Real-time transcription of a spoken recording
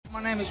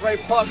My name is Ray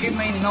Park. You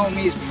may know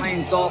me as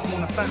playing Darth Maul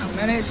in The Phantom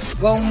Menace,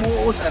 Clone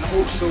Wars, and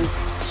also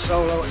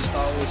Solo: A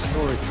Star Wars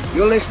Story.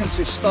 You're listening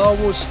to Star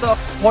Wars Stuff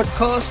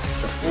Podcast.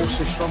 The Force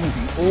is strong with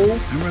you all.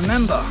 And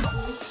remember,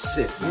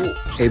 Sith Walk.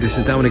 Hey, this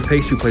is Dominic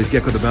Pace, who plays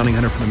Gekko the Bounty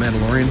Hunter from The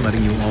Mandalorian,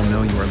 letting you all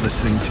know you are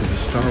listening to the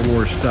Star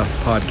Wars Stuff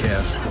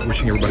Podcast.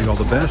 Wishing everybody all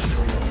the best,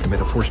 and may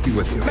the Force be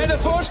with you. May the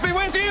Force be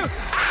with you!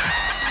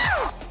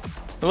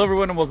 Hello,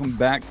 everyone, and welcome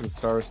back to the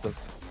Star Wars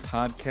Stuff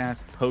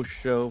Podcast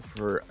post-show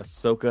for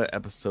Ahsoka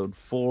Episode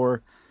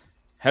 4.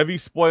 Heavy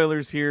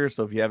spoilers here,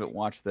 so if you haven't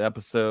watched the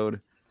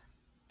episode,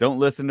 don't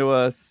listen to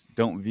us,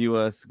 don't view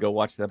us, go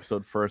watch the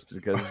episode first,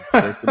 because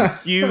there's some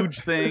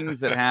huge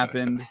things that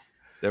happened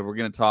that we're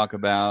going to talk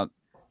about,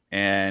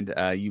 and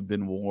you've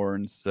been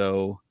warned,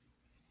 so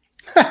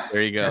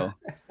there you go.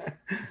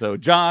 So,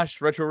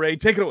 Josh, Retro Ray,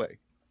 take it away.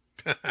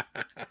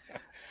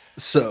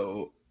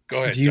 So,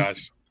 go ahead,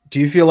 Josh. Do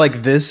you feel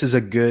like this is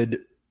a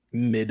good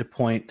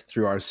midpoint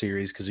through our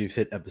series because we've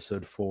hit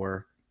episode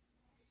 4?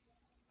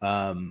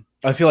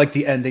 I feel like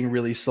the ending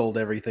really sold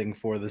everything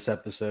for this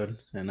episode,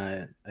 and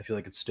I feel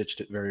like it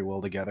stitched it very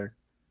well together.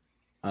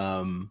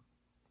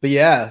 But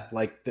yeah,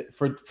 like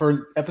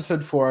for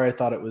episode 4, I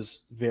thought it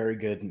was very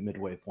good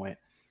midway point.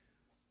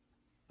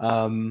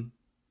 And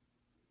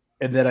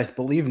then I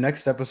believe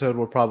next episode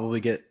we'll probably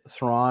get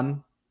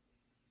Thrawn ?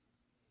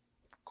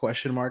 I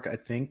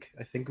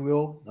think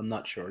we'll. I'm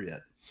not sure yet.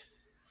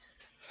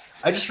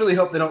 I just really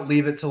hope they don't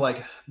leave it to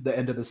like the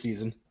end of the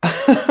season.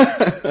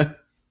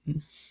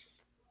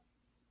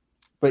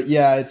 But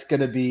yeah, it's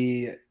gonna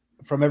be,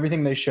 from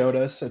everything they showed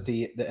us at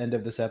the end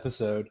of this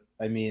episode.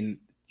 I mean,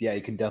 yeah,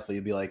 you can definitely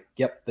be like,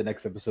 yep, the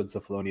next episode's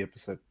the Filoni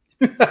episode.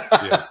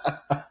 Yeah.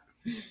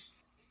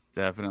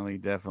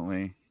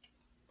 Definitely.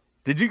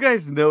 Did you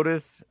guys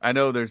notice? I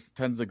know there's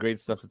tons of great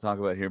stuff to talk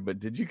about here, but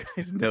did you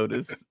guys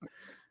notice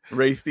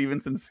Ray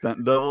Stevenson's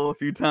stunt double a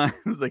few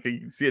times? Like, you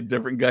can see a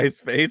different guy's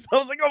face. I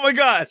was like, oh my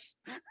gosh.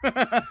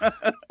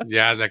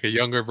 Yeah, like a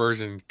younger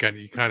version.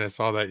 You kind of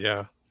saw that,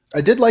 yeah. I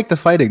did like the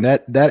fighting,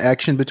 that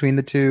action between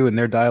the two and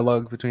their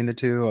dialogue between the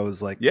two. I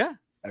was like, yeah,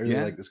 I really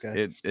like this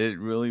guy. It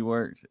really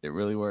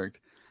worked.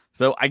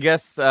 So I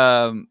guess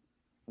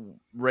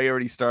Ray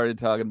already started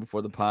talking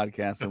before the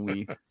podcast, and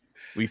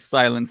we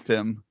silenced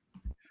him,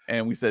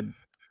 and we said,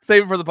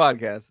 save it for the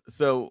podcast.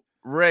 So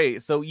Ray,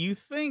 so you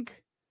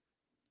think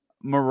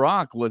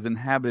Marok was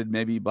inhabited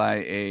maybe by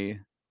a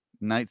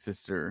Night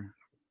Sister?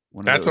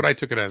 That's what I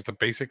took it as.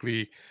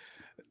 Basically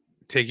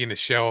taking a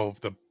shell of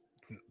the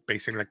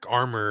basic like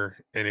armor,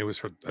 and it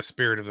was a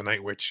spirit of the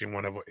Night Witch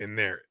in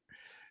there.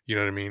 You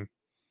know what I mean?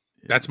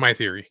 Yeah. That's my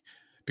theory,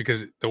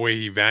 because the way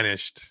he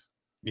vanished,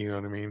 you know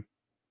what I mean?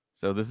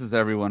 So this is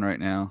everyone right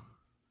now.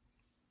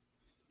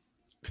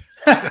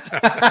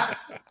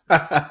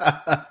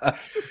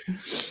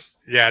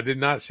 Yeah, I did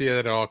not see it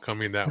at all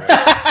coming that way.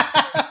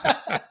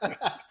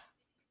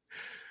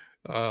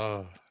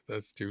 Oh,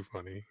 that's too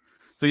funny.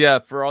 So yeah,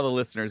 for all the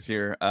listeners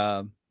here,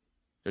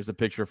 there's a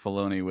picture of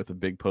Filoni with a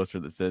big poster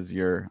that says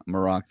your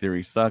Marok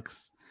theory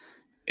sucks,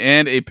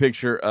 and a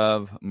picture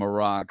of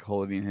Marok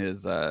holding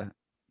his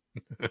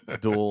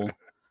dual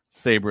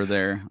saber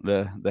there,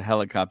 the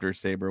helicopter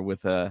saber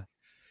with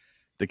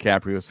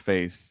DiCaprio's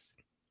face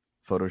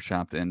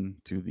photoshopped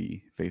into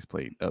the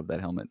faceplate of that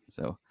helmet.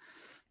 So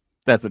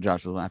that's what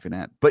Josh was laughing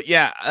at. But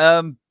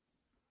yeah,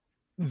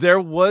 there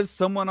was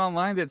someone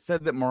online that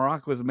said that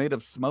Marok was made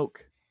of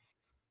smoke.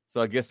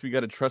 So I guess we got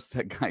to trust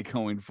that guy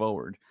going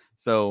forward.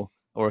 So,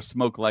 or a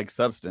smoke-like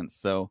substance.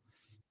 So,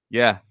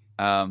 yeah,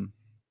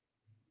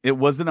 it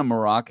wasn't a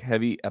Marok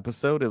heavy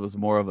episode. It was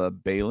more of a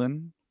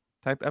Balin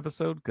type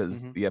episode,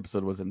 because the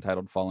episode was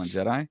entitled Fallen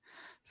Jedi.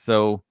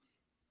 So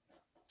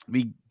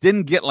we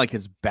didn't get like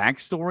his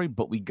backstory,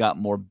 but we got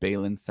more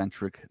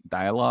Balin-centric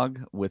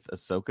dialogue with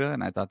Ahsoka,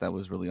 and I thought that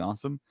was really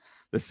awesome.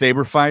 The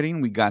saber fighting,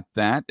 we got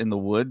that in the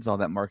woods, all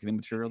that marketing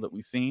material that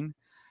we've seen.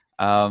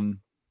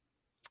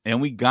 And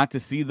we got to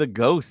see the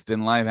Ghost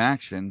in live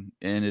action,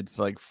 and it's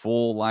like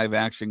full live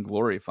action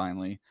glory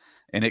finally.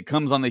 And it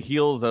comes on the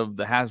heels of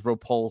the Hasbro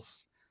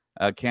Pulse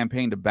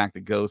campaign to back the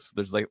Ghost.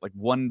 There's like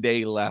 1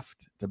 day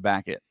left to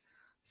back it.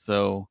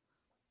 So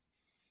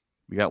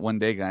we got 1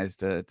 day, guys,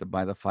 to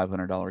buy the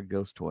 $500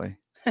 Ghost toy.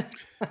 It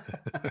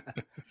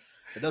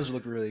does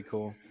look really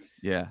cool.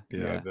 Yeah,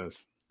 it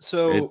does.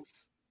 So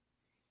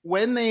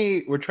when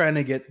they were trying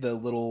to get the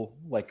little,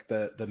 like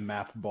the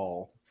map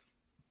ball,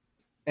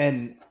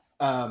 and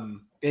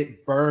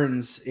it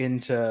burns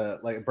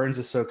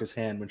Ahsoka's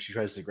hand when she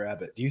tries to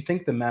grab it. Do you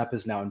think the map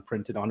is now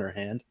imprinted on her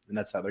hand, and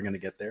that's how they're going to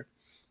get there?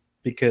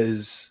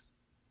 Because,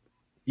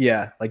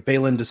 yeah, like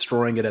Balin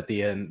destroying it at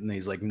the end, and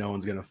he's like, no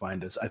one's going to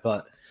find us. I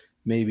thought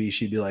maybe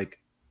she'd be like,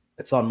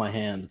 it's on my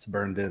hand, it's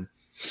burned in.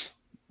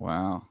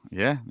 Wow.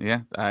 Yeah.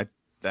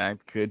 That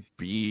could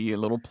be a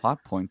little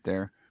plot point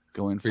there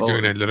going You're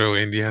forward. doing a little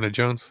Indiana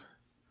Jones?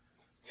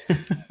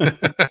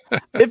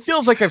 It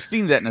feels like I've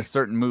seen that in a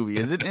certain movie.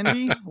 Is it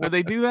Indy where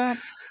they do that?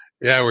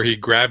 Yeah, where he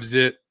grabs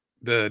it,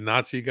 the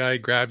Nazi guy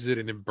grabs it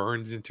and it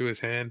burns into his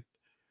hand.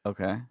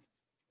 Okay.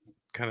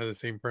 Kind of the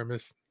same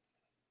premise.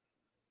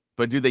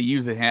 But do they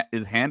use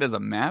his hand as a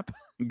map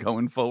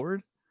going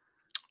forward?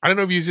 I don't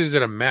know if he uses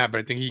it a map, but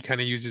I think he kind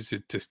of uses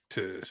it to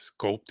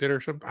sculpt it or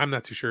something. I'm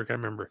not too sure. I can't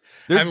remember.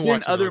 There's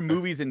been other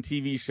movies and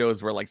TV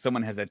shows where like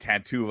someone has a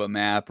tattoo of a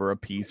map or a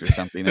piece or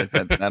something. That's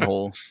that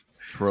whole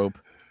trope.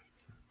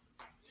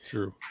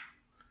 True.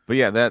 But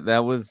yeah,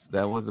 that was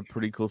a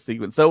pretty cool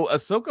sequence. So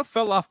Ahsoka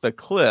fell off the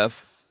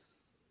cliff.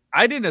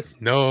 I didn't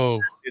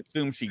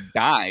assume she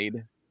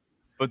died,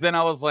 but then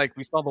I was like,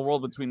 we saw the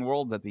world between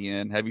worlds at the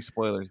end. Heavy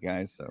spoilers,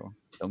 guys, so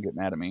don't get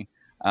mad at me.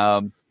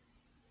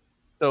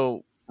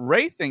 So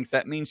Ray thinks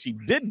that means she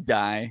did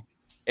die,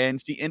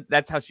 and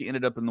that's how she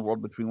ended up in the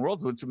world between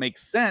worlds, which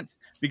makes sense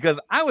because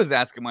I was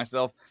asking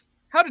myself,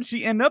 how did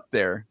she end up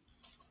there?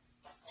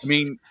 I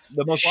mean,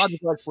 the most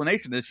logical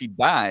explanation is she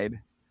died.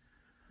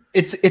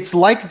 It's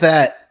like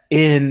that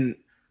in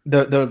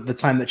the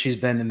time that she's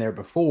been in there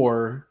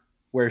before,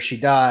 where she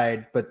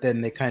died, but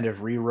then they kind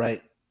of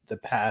rewrite the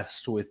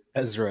past with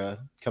Ezra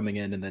coming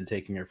in and then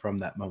taking her from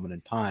that moment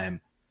in time.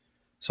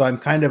 So I'm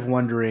kind of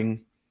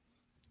wondering,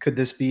 could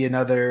this be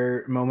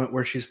another moment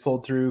where she's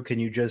pulled through? Can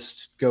you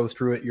just go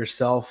through it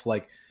yourself?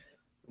 Like,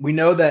 we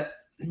know that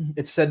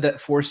it's said that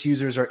Force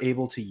users are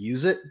able to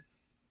use it,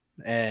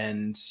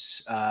 and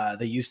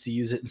they used to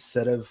use it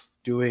instead of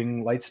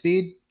doing light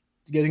speed,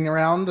 getting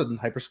around and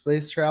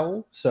hyperspace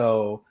travel.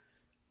 So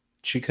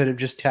she could have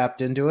just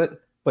tapped into it.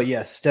 But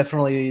yes,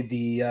 definitely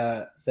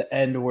the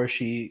end where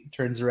she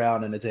turns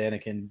around and it's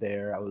Anakin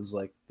there. I was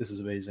like, this is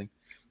amazing.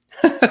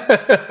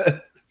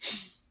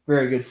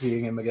 Very good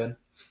seeing him again.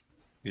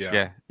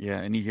 Yeah.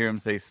 And you hear him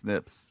say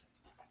snips.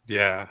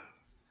 Yeah.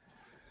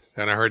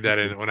 And I heard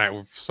that when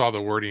I saw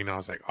the wording, I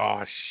was like,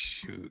 oh,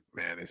 shoot,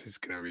 man, this is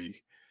going to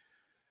be...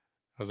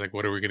 I was like,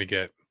 what are we going to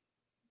get?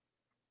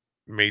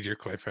 Major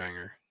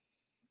cliffhanger.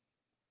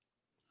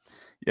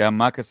 Yeah,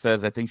 Maka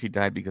says, I think she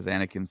died because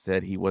Anakin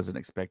said he wasn't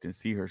expecting to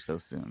see her so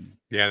soon.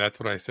 Yeah, that's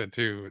what I said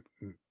too.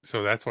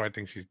 So that's why I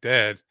think she's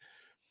dead.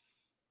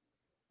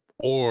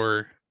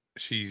 Or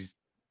she's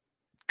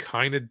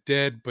kind of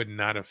dead, but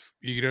not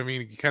you know what I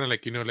mean? Kind of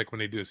like, like when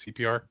they do a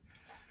CPR.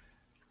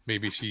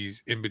 Maybe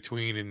she's in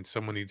between and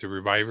someone needs a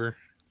reviver.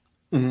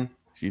 Mm-hmm.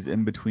 She's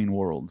in between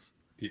worlds.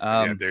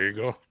 Yeah, there you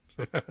go.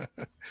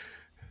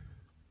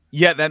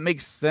 Yeah, that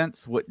makes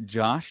sense what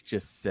Josh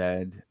just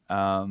said.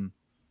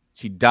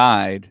 She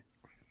died,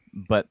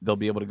 but they'll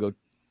be able to go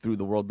through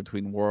the world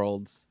between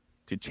worlds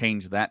to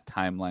change that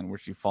timeline where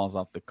she falls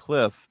off the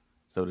cliff,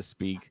 so to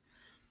speak.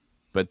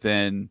 But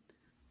then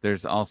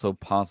there's also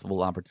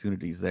possible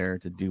opportunities there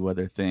to do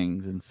other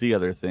things and see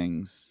other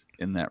things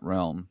in that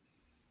realm.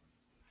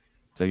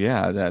 So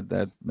yeah,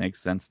 that makes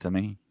sense to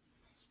me.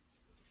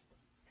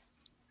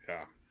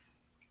 Yeah.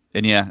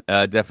 And yeah,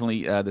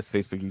 definitely this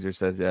Facebook user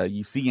says,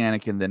 you see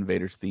Anakin, then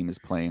Vader's theme is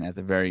playing at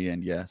the very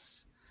end,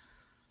 yes.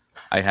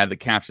 I had the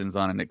captions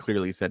on and it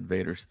clearly said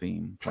Vader's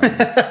theme.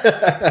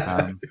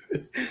 But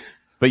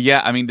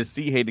yeah, I mean, to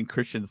see Hayden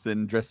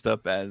Christensen dressed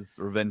up as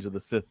Revenge of the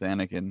Sith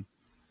Anakin.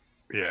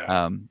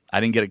 Yeah. I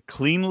didn't get a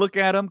clean look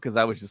at him because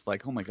I was just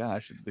like, oh my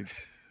gosh,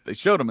 they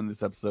showed him in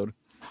this episode.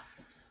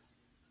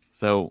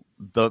 So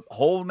the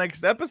whole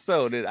next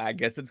episode, I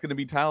guess it's going to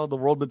be titled The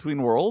World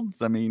Between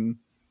Worlds. I mean,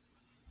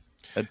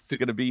 that's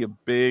going to be a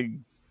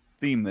big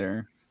theme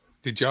there.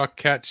 Did y'all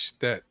catch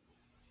that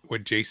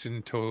what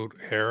Jason told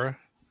Hera?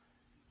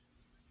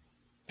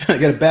 I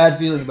got a bad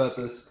feeling about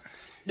this.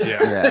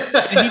 Yeah.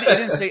 And he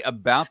didn't say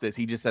about this.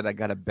 He just said, I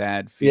got a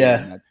bad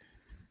feeling. Yeah.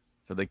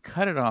 So they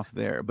cut it off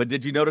there. But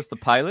did you notice the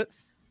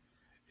pilots?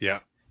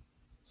 Yeah.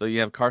 So you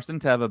have Carson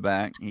Teva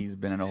back. He's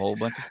been in a whole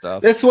bunch of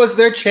stuff. This was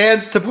their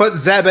chance to put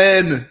Zeb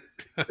in.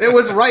 It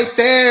was right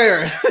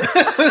there.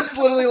 It was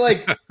literally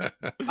like,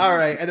 all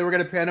right. And then we're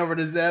going to pan over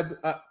to Zeb.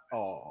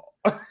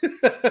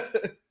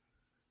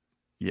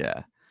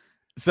 Yeah.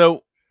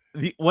 So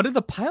one of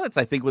the pilots,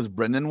 I think, was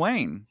Brendan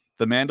Wayne,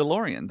 the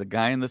Mandalorian, the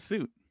guy in the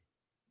suit.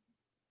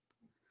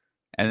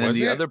 And then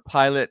the other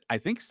pilot, I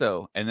think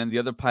so. And then the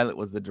other pilot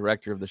was the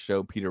director of the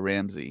show, Peter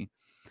Ramsey.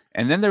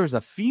 And then there was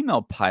a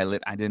female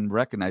pilot I didn't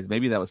recognize.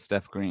 Maybe that was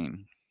Steph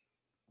Green.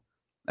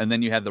 And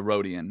then you had the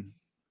Rodian,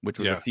 which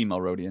was a female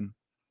Rodian.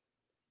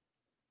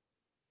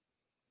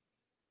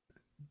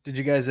 Did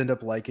you guys end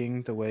up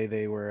liking the way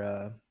they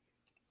were,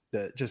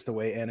 just the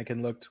way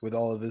Anakin looked with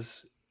all of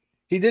his...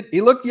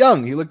 He looked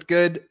young. He looked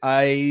good.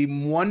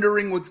 I'm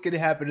wondering what's going to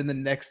happen in the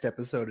next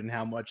episode and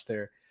how much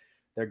they're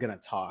going to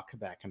talk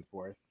back and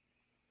forth.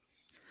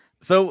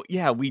 So,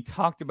 yeah, we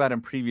talked about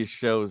in previous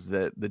shows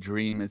that the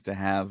dream is to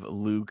have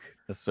Luke,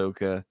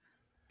 Ahsoka,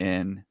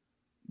 and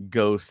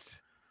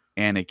Ghost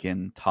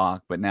Anakin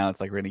talk. But now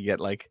it's like we're going to get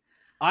like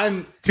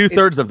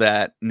 2/3 of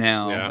that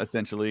now,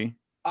 essentially.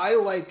 I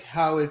like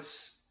how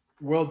it's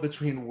world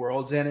between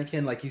worlds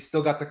Anakin. Like, he's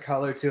still got the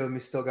color to him.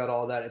 He's still got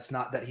all that. It's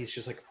not that he's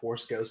just like a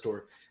Force ghost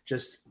or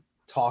just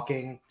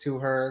talking to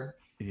her.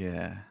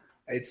 Yeah.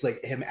 It's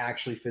like him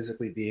actually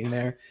physically being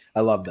there.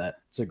 I love that.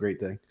 It's a great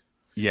thing.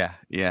 Yeah,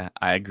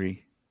 I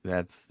agree.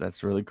 That's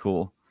really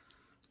cool.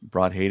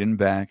 Brought Hayden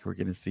back. We're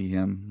gonna see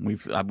him.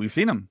 We've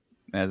seen him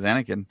as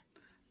Anakin,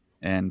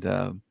 and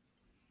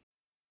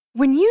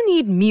When you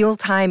need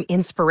mealtime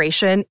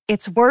inspiration,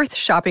 it's worth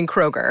shopping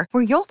Kroger,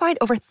 where you'll find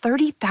over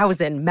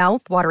 30,000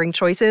 mouth-watering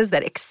choices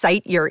that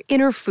excite your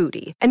inner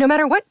foodie. And no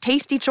matter what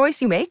tasty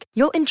choice you make,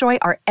 you'll enjoy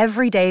our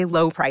everyday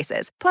low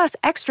prices, plus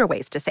extra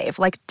ways to save,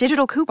 like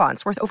digital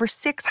coupons worth over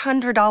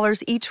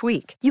 $600 each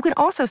week. You can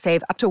also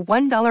save up to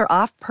 $1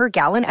 off per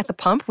gallon at the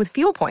pump with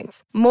fuel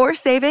points. More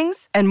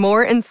savings and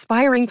more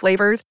inspiring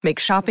flavors make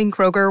shopping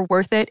Kroger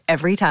worth it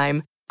every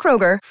time.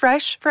 Kroger,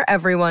 fresh for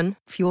everyone.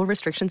 Fuel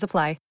restrictions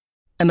apply.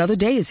 Another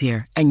day is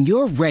here, and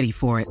you're ready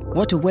for it.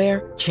 What to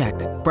wear? Check.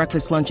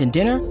 Breakfast, lunch, and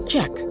dinner?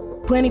 Check.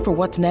 Planning for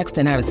what's next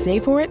and how to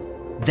save for it?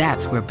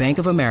 That's where Bank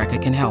of America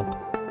can help.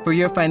 For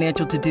your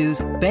financial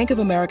to-dos, Bank of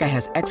America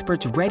has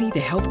experts ready to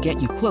help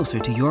get you closer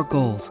to your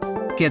goals.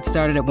 Get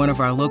started at one of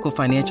our local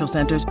financial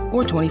centers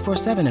or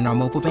 24/7 in our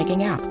mobile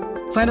banking app.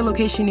 Find a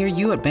location near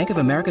you at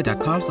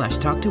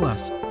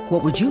bankofamerica.com/talktous.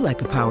 What would you like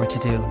the power to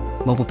do?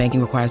 Mobile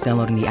banking requires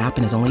downloading the app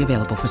and is only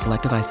available for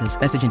select devices.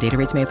 Message and data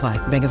rates may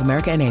apply. Bank of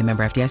America N.A.,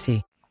 member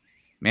FDIC.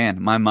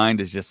 Man, my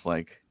mind is just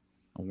like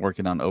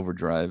working on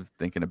overdrive,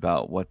 thinking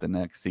about what the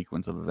next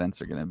sequence of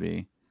events are going to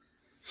be.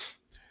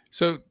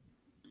 So,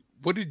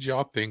 what did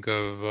y'all think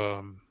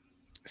of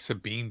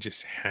Sabine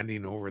just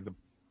handing over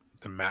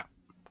the map?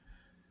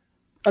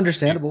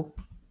 Understandable.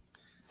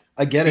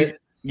 I get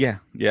it. Yeah,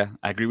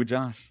 I agree with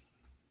Josh.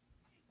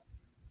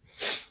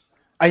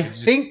 I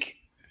think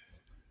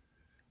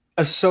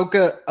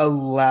Ahsoka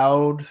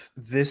allowed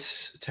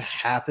this to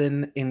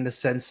happen in the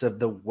sense of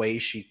the way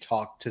she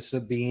talked to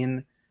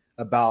Sabine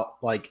about,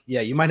 like,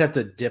 yeah, you might have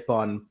to dip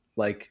on,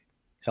 like,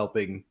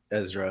 helping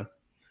Ezra.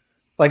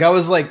 Like, I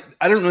was like,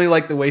 I didn't really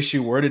like the way she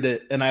worded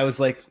it, and I was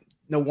like,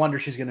 no wonder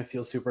she's going to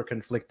feel super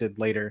conflicted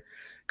later.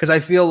 Because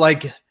I feel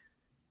like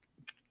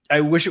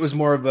I wish it was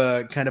more of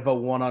a kind of a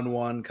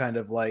one-on-one kind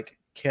of like,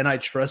 can I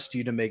trust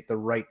you to make the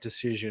right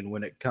decision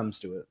when it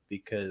comes to it?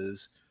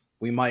 Because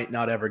we might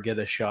not ever get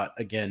a shot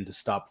again to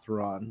stop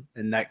Thrawn,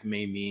 and that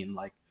may mean,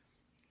 like,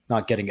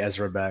 not getting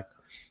Ezra back.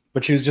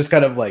 But she was just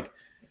kind of like,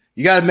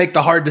 you got to make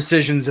the hard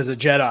decisions as a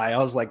Jedi. I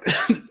was like,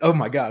 oh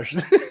my gosh.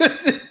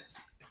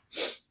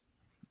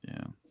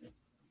 Yeah.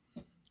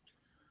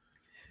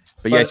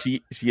 But yeah,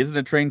 she isn't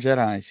a trained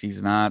Jedi.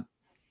 She's not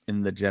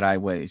in the Jedi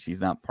way. She's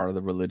not part of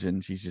the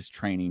religion. She's just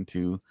training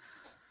to,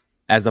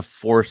 as a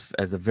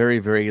very,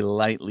 very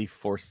lightly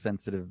force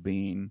sensitive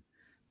being,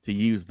 to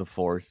use the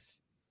force.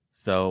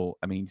 So,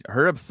 I mean,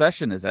 her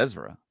obsession is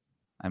Ezra.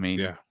 I mean,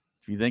 Yeah.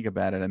 If you think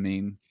about it, I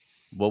mean,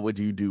 what would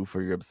you do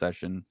for your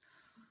obsession?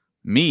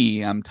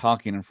 Me, I'm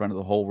talking in front of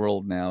the whole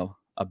world now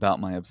about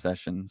my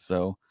obsession.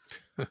 So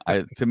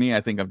to me,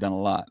 I think I've done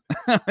a lot.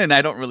 And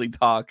I don't really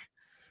talk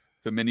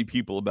to many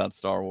people about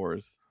Star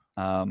Wars.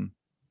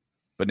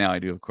 But now I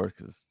do, of course,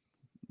 because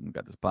we've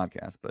got this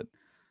podcast. But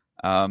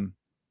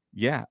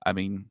yeah, I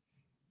mean,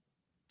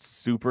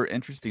 super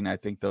interesting. I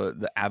think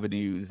the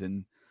avenues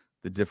and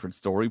the different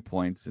story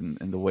points and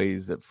the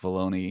ways that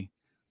Filoni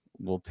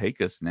will take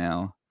us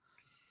now.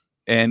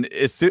 And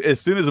as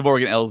soon as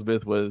Morgan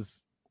Elsbeth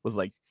was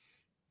like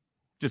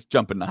just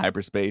jumping into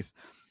hyperspace,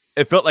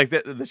 it felt like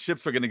the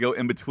ships were going to go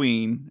in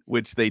between,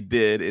 which they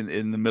did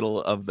in the middle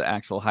of the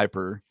actual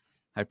hyper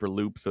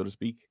loop, so to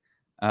speak.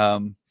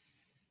 And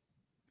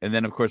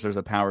then, of course, there's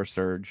a power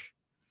surge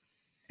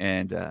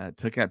and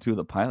took out two of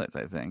the pilots,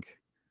 I think.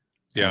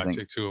 Yeah,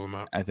 took two of them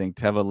out. I think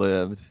Teva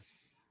lived.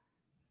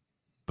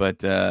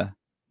 But,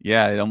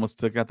 yeah, it almost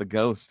took out the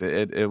Ghost.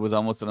 It was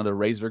almost another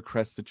Razor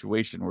Crest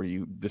situation where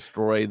you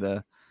destroy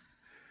the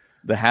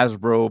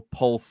Hasbro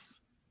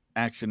Pulse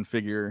action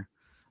figure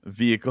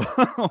vehicle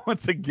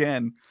once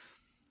again.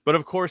 But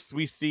of course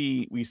we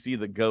see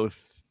the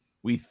Ghost.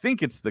 We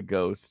think it's the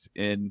Ghost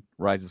in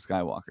Rise of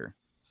Skywalker.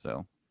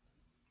 So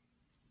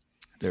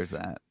there's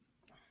that.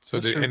 So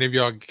did any of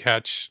y'all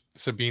catch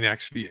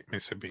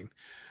Ahsoka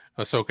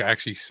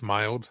actually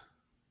smiled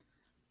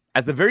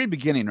at the very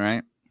beginning,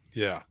 right?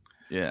 Yeah.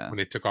 When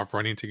they took off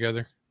running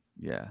together.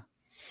 Yeah.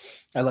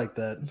 I like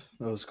that.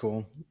 That was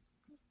cool.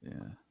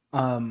 Yeah.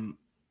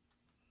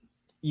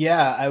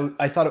 Yeah,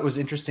 I thought it was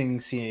interesting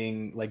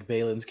seeing, like,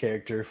 Balin's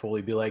character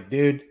fully be like,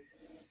 dude,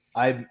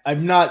 I'm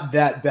not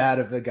that bad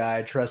of a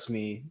guy. Trust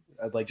me.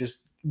 I'd like, just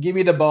give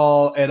me the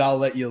ball and I'll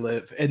let you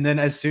live. And then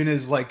as soon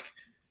as, like,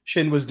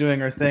 Shin was doing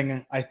her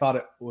thing, I thought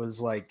it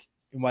was like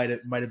it might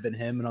have been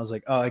him, and I was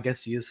like, oh, I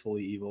guess he is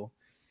fully evil.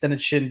 Then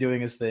it's Shin doing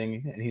his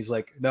thing, and he's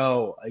like,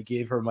 no, I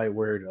gave her my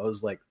word. I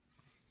was like,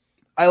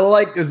 I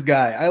like this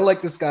guy. I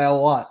like this guy a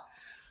lot.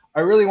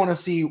 I really want to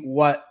see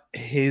what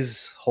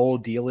his whole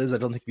deal is. I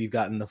don't think we've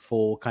gotten the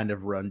full kind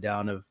of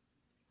rundown of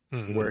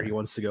where he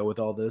wants to go with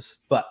all this,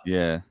 but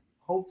yeah,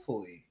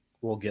 hopefully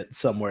we'll get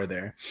somewhere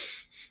there.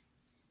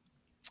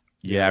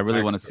 Yeah, I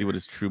really want to see what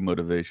his true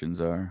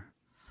motivations are.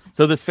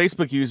 So this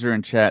Facebook user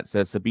in chat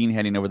says Sabine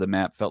handing over the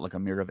map felt like a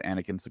mirror of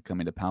Anakin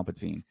succumbing to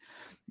Palpatine.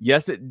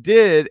 Yes, it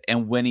did.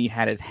 And when he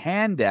had his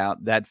hand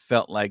out, that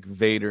felt like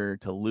Vader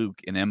to Luke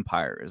in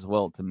Empire as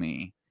well to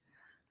me.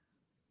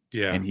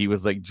 Yeah. And he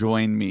was like,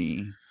 join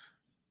me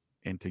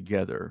and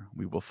together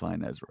we will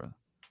find Ezra.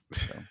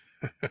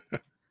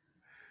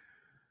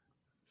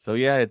 So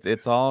yeah,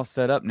 it's all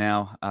set up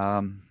now.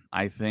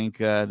 I think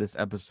this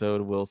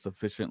episode will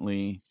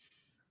sufficiently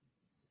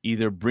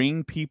either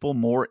bring people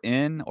more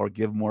in or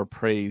give more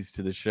praise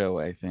to the show.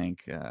 I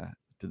think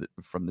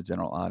from the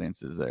general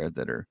audiences there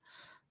that are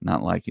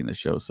not liking the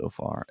show so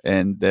far,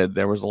 and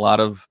there was a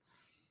lot of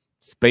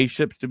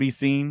spaceships to be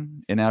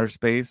seen in outer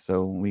space.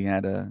 So we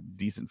had a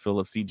decent fill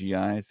of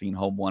CGI, seeing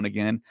Home 1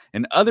 again,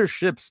 and other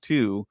ships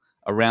too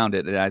around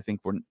it that I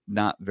think we're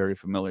not very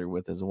familiar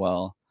with as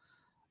well.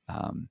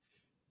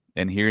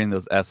 And hearing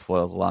those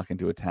S-foils lock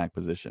into attack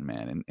position,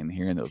 man, and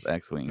hearing those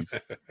X-wings.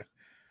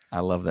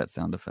 I love that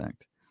sound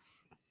effect.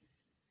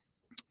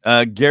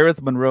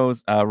 Gareth Monroe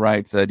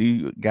writes, do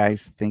you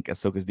guys think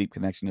Ahsoka's deep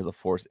connection to the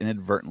Force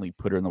inadvertently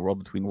put her in the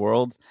world between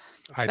worlds?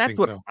 That's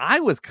what I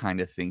was kind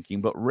of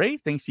thinking, but Rey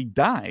thinks she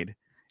died.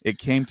 It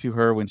came to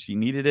her when she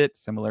needed it,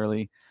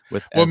 similarly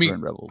with Ezra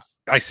and Rebels.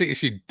 I say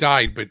she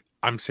died, but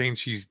I'm saying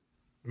she's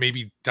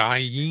maybe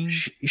dying.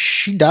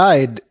 She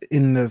died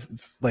in the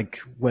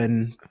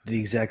when the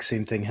exact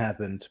same thing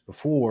happened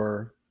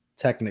before,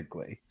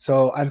 technically.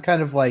 So I'm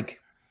kind of like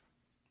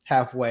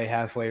halfway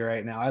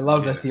right now. I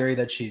love the theory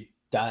that she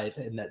died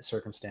in that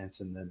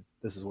circumstance, and then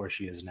this is where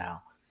she is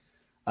now.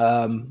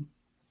 Well,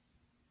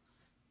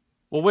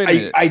 wait a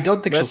minute. I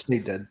don't think she'll stay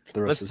dead for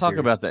the rest of the series. Let's talk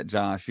about that,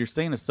 Josh. You're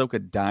saying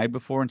Ahsoka died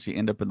before and she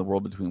ended up in the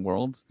world between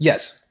worlds?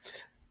 Yes.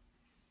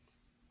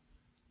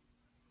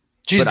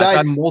 She's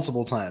died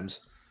multiple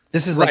times.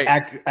 This is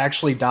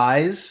actually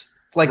dies.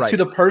 To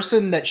the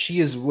person that she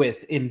is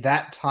with in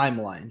that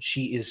timeline,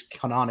 she is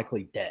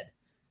canonically dead.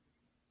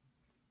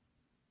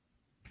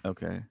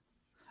 Okay.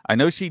 I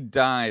know she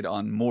died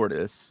on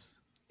Mortis.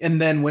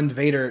 And then when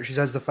she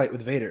has the fight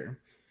with Vader,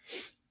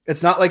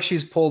 it's not like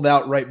she's pulled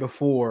out right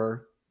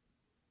before.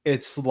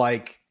 It's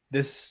like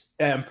this.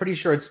 I'm pretty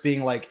sure it's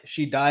being like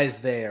she dies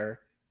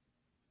there.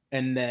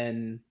 And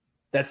then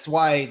that's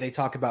why they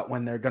talk about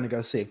when they're going to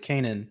go save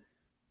Kanan.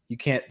 You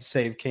can't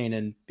save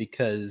Kanan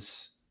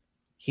because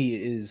he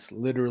is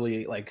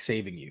literally like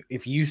saving you.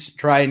 If you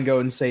try and go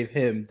and save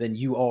him, then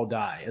you all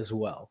die as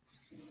well.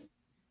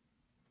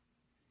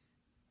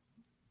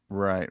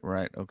 Right.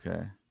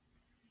 Okay.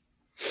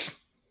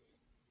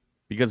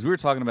 Because we were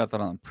talking about that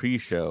on the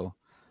pre-show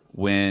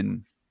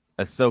when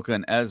Ahsoka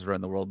and Ezra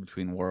in the world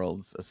between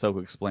worlds,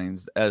 Ahsoka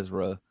explains to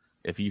Ezra,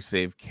 if you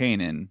save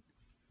Kanan,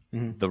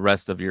 the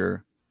rest of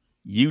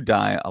you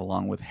die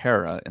along with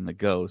Hera and the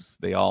ghosts.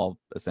 They all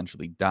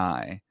essentially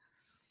die,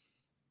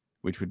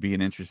 which would be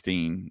an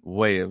interesting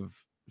way of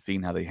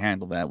seeing how they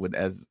handle that.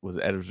 Was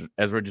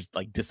Ezra just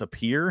like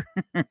disappear?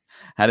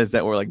 How does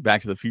that work? Like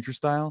Back to the Future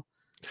style?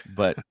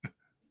 But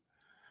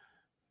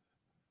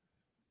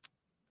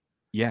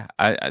yeah,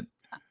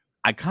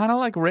 I kind of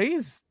like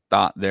Rey's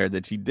thought there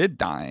that she did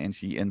die and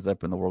she ends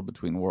up in the world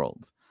between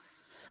worlds.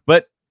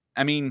 But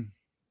I mean,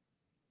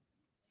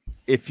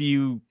 if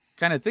you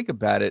kind of think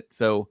about it,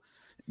 so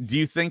do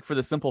you think for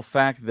the simple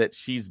fact that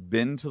she's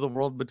been to the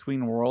world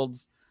between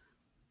worlds,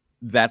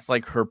 that's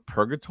like her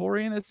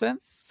purgatory in a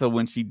sense? So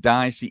when she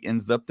dies, she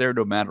ends up there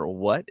no matter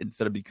what,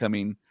 instead of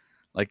becoming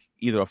like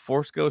either a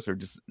Force ghost or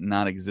just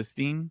not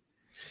existing?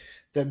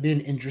 That'd be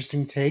an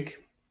interesting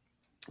take,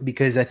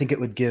 because I think it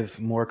would give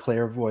more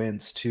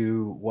clairvoyance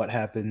to what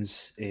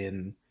happens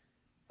in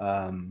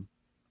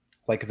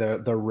like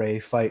the Rey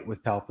fight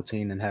with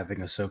Palpatine and having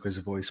Ahsoka's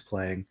voice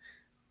playing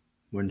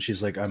when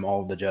she's like, I'm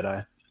all of the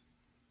Jedi.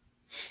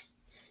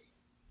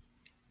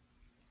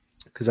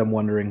 Because I'm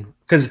wondering,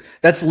 because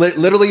that's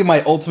literally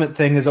my ultimate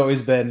thing has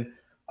always been,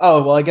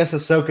 oh, well, I guess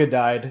Ahsoka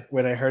died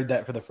when I heard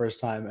that for the first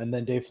time. And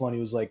then Dave Filoni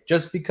was like,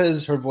 just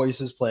because her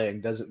voice is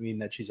playing doesn't mean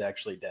that she's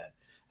actually dead.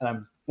 And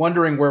I'm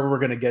wondering where we're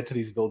going to get to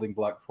these building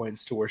block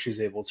points to where she's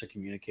able to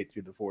communicate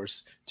through the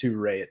Force to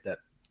Rey at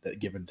that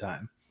given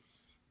time.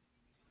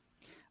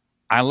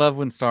 I love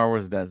when Star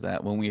Wars does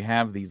that, when we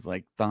have these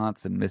like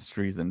thoughts and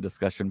mysteries and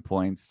discussion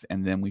points,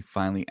 and then we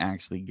finally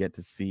actually get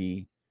to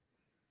see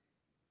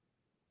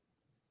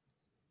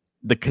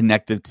the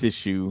connective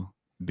tissue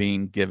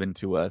being given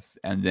to us,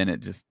 and then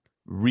it just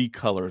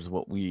recolors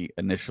what we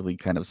initially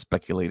kind of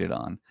speculated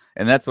on.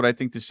 And that's what I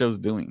think the show's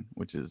doing,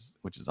 which is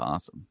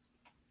awesome.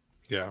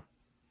 Yeah.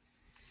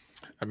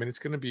 I mean, it's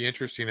going to be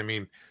interesting. I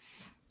mean,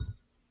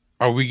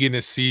 are we going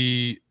to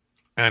see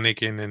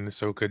Anakin and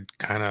Ahsoka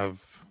kind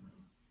of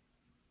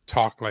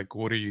talk like,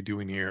 what are you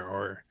doing here?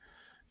 Or,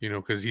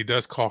 because he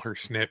does call her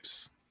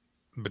Snips,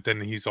 but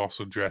then he's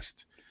also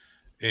dressed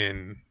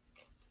in,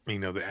 the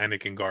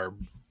Anakin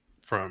garb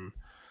from,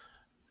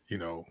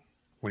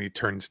 when he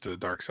turns to the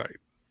dark side.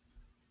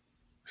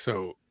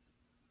 So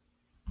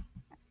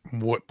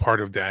what part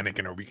of the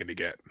Anakin are we going to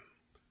get?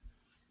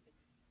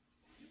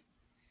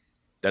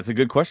 That's a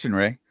good question,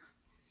 Ray.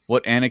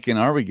 What Anakin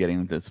are we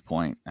getting at this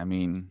point? I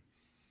mean,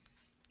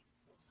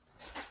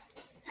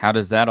 how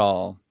does that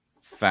all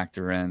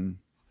factor in?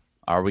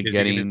 Are we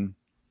getting...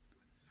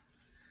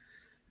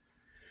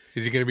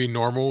 Is he going to be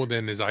normal?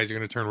 Then his eyes are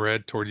going to turn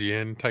red towards the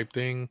end type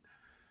thing?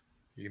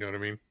 You know what I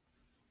mean?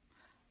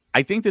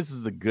 I think this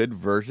is a good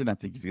version. I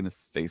think he's going to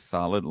stay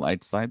solid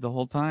light side the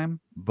whole time.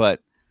 But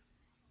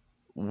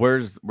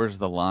where's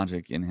the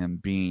logic in him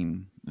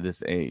being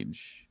this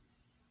age?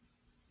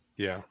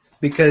 Yeah.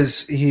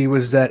 Because he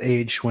was that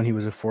age when he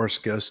was a Force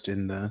ghost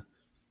in the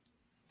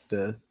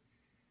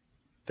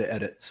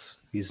edits.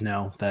 He's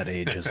now that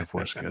age as a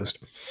Force ghost.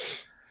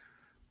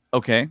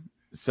 Okay,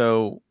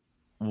 so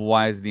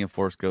why isn't he a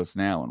Force ghost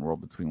now in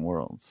World Between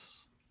Worlds?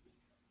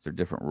 Is there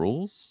different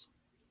rules?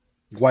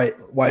 Why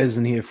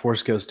isn't he a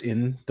Force ghost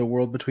in the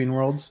World Between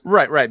Worlds?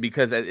 Right,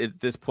 because at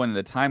this point in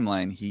the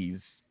timeline,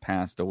 he's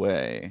passed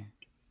away.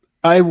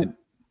 I'm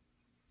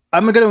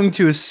going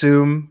to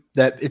assume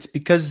that it's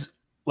because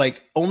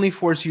like only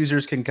Force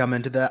users can come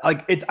into that.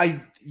 Like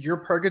your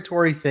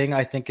purgatory thing,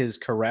 I think, is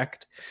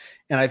correct,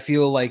 and I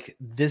feel like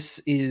this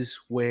is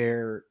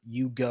where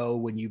you go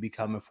when you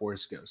become a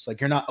Force ghost. Like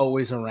you're not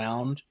always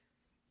around,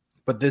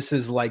 but this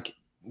is like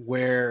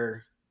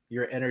where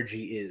your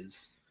energy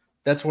is.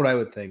 That's what I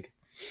would think.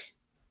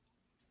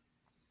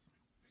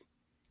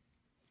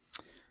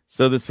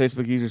 So this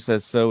Facebook user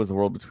says, so is the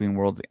World Between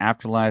Worlds the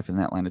afterlife? In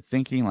that line of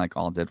thinking, like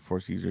all dead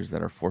Force users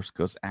that are Force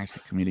ghosts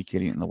actually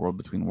communicating in the World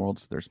Between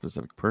Worlds to their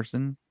specific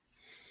person?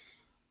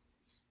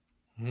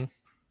 Mm-hmm.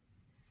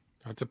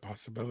 That's a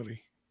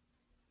possibility.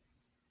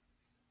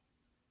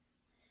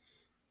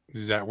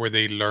 Is that where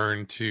they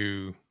learn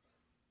to...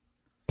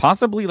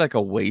 Possibly like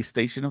a way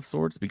station of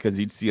sorts, because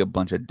you'd see a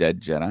bunch of dead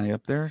Jedi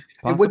up there.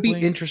 Possibly. It would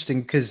be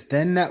interesting because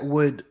then that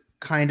would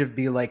kind of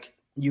be like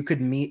you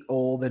could meet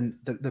old and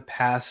the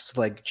past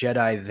like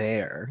Jedi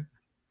there,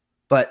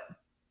 but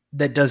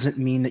that doesn't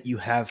mean that you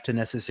have to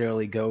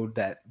necessarily go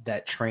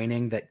that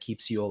training that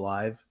keeps you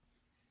alive.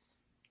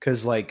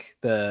 Because like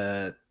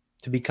to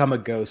become a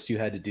ghost, you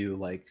had to do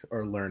like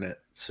or learn it.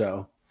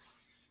 So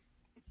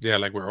yeah,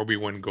 like where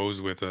Obi-Wan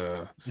goes with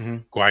mm-hmm.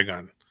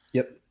 Qui-Gon.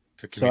 Yep.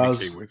 To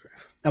communicate with it.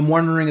 I'm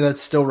wondering if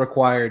that's still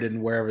required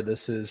in wherever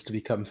this is to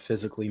become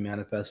physically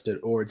manifested,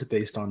 or it's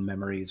based on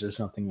memories or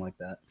something like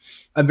that.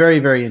 I'm very,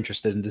 very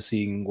interested into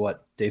seeing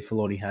what Dave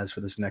Filoni has for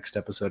this next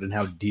episode and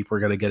how deep we're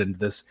going to get into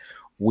this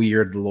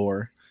weird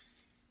lore.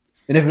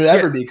 And if it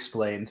ever be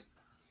explained.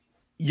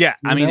 Yeah,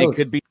 I mean, it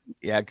could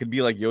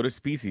be like Yoda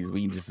species.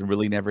 We just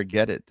really never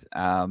get it.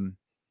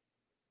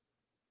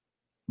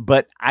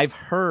 But I've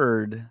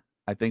heard,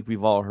 I think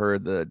we've all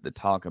heard the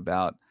talk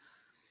about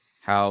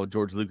how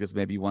George Lucas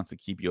maybe wants to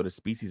keep Yoda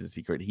species a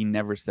secret. He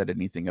never said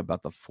anything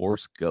about the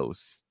Force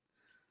ghost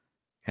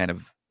kind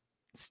of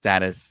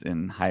status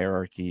and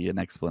hierarchy and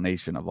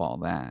explanation of all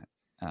that.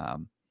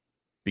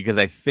 Because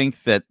I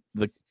think that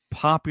the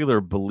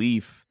popular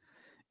belief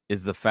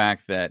is the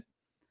fact that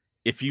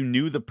if you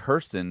knew the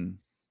person,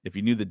 if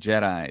you knew the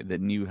Jedi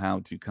that knew how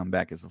to come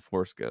back as a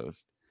Force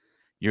ghost,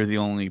 you're the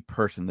only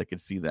person that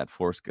could see that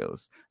Force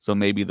ghost. So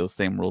maybe those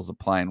same rules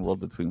apply in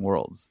World Between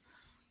Worlds.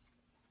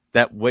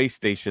 That way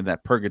station,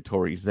 that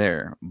purgatory is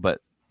there, but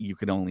you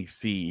can only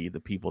see the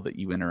people that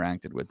you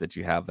interacted with, that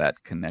you have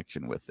that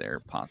connection with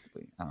there,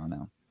 possibly. I don't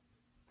know.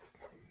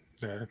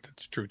 Yeah,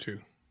 that's true too.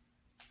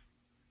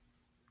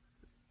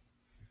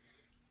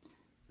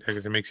 Yeah,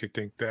 because it makes you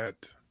think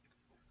that,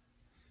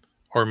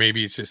 or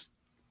maybe it's just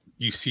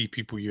you see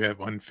people you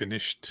have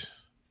unfinished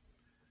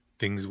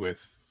things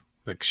with,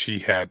 like she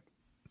had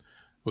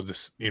with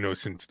this,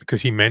 since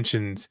because he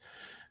mentions,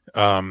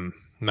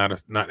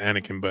 not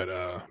Anakin, but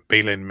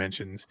Baylan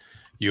mentions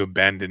you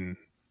abandon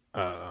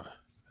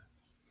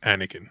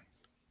Anakin.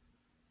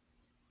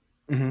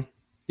 Mm-hmm.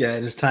 Yeah,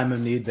 in his time of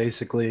need,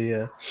 basically.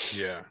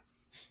 Yeah,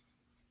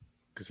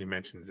 because he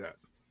mentions that.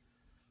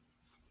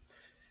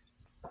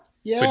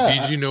 Yeah. But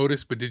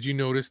did you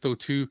notice though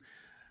too,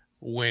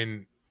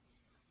 when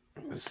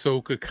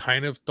Ahsoka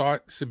kind of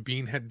thought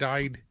Sabine had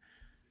died,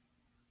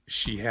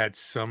 she had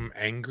some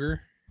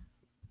anger.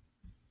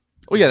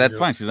 Oh yeah, that's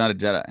fine. She's not a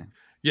Jedi.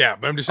 Yeah,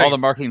 but I'm just saying. All the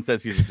marketing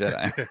says she's a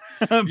Jedi.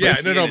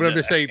 Yeah, but I'm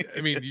just saying.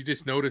 I mean, you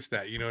just noticed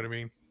that. You know what I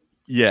mean?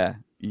 Yeah.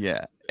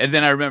 And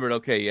then I remembered.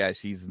 Okay, yeah,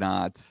 she's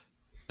not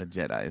a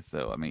Jedi.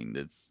 So I mean,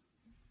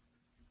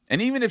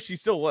 and even if she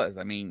still was,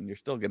 I mean, you're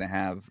still gonna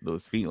have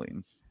those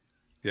feelings.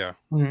 Yeah.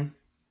 Mm-hmm.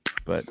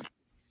 But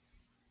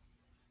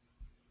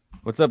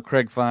what's up,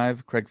 Craig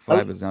 5? Craig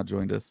 5 has now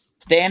joined us.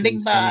 Standing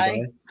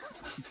by.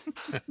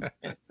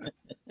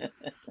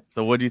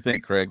 So what do you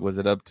think, Craig? Was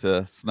it up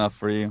to snuff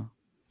for you?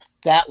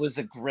 That was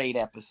a great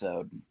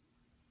episode.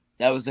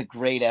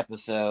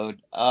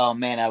 Oh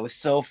man, I was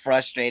so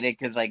frustrated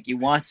because like you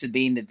want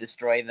Sabine to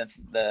destroy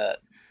the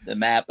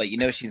map, but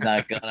she's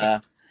not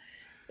gonna,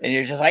 and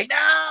you're just like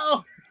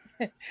no.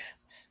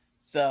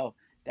 So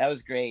that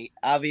was great.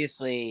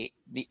 Obviously,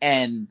 the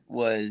end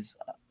was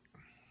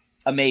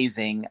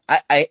amazing.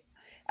 I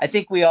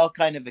think we all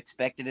kind of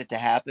expected it to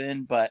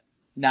happen, but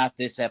not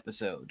this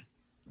episode.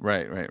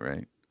 Right.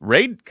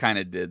 Raid kind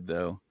of did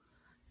though.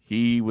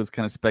 He was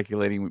kind of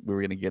speculating we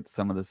were going to get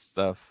some of this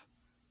stuff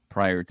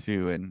prior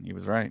to, and he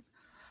was right.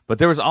 But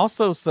there was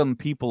also some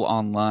people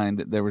online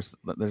that there's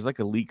like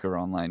a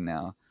leaker online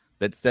now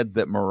that said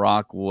that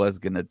Marok was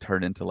going to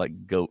turn into like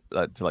to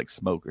like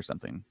smoke or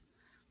something,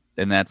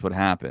 and that's what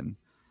happened.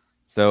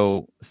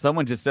 So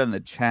someone just said in the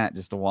chat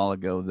just a while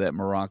ago that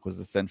Marok was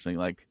essentially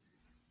like,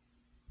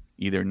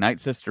 either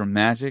Night Sister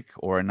magic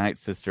or a Night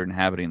Sister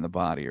inhabiting the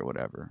body or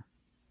whatever.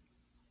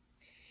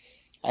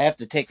 I have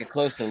to take a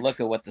closer look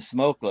at what the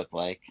smoke looked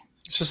like.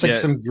 It's just like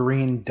some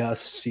green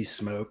dusty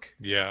smoke.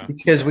 Yeah.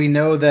 Because we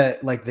know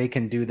that like they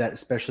can do that,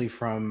 especially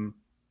from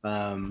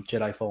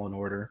Jedi Fallen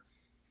Order.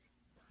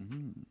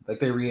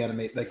 Like they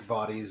reanimate like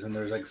bodies and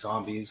there's like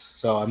zombies.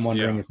 So I'm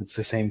wondering if it's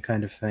the same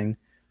kind of thing.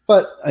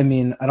 But I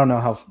mean, I don't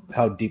know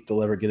how deep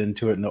they'll ever get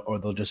into it, or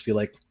they'll just be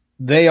like,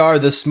 they are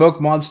the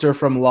smoke monster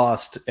from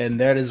Lost, and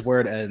that is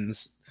where it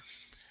ends.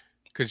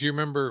 Because you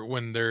remember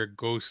when their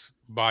ghost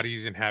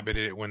bodies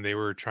inhabited it when they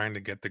were trying to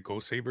get the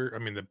ghost saber? I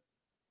mean, the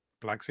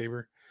black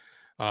saber.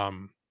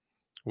 When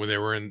they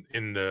were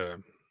in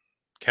the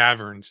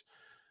caverns,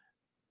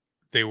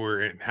 they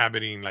were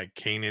inhabiting like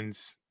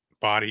Kanan's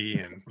body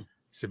and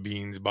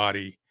Sabine's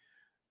body.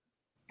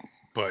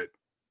 But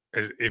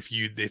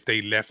if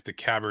they left the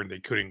cavern, they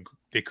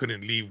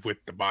couldn't leave with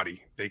the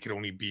body. They could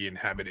only be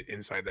inhabited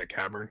inside that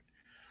cavern,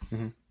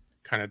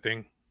 kind of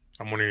thing.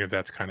 I'm wondering if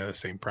that's kind of the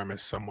same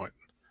premise, somewhat,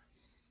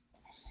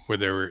 where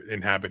they were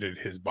inhabited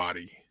his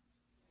body.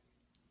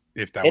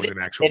 If that was an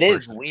actual person.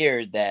 Is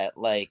weird that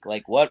like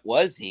what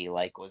was he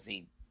like? Was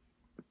he?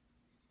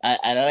 I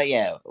don't know.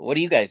 Yeah. What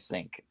do you guys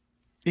think?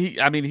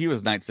 He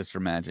was Night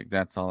Sister magic.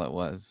 That's all it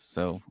was.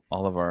 So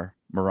all of our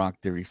Marok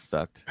theories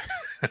sucked.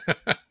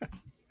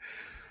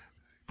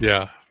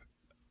 Yeah,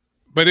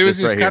 but it was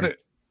just kind of.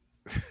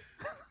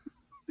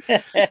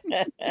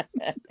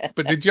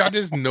 But did y'all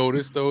just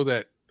notice though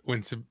that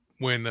when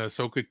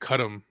Ahsoka cut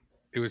him,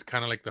 it was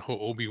kind of like the whole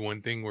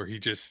Obi-Wan thing where he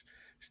just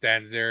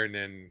stands there and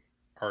then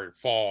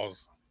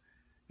falls,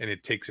 and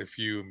it takes a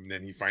few, and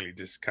then he finally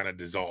just kind of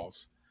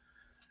dissolves,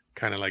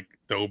 kind of like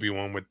the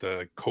Obi-Wan with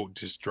the coat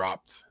just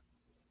dropped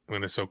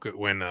when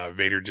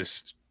Vader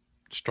just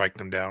striked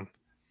him down.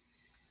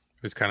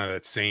 It was kind of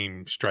that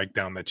same strike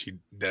down that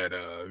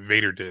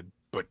Vader did,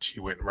 but she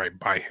went right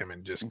by him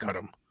and just cut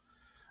him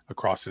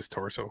across his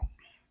torso.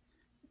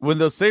 When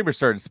those sabers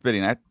started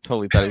spitting, I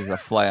totally thought he was gonna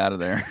fly out of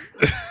there.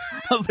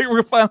 I was like,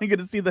 we're finally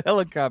gonna see the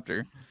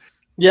helicopter.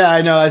 Yeah,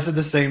 I know. I said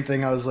the same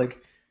thing. I was like,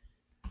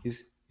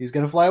 he's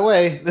gonna fly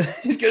away.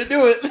 He's gonna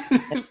do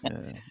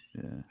it.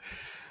 Yeah,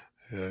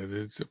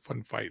 it's a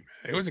fun fight,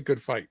 man. It was a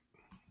good fight.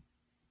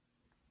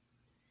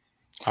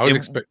 I was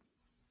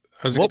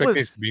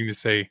expecting Sabine to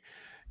say,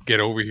 "Get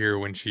over here"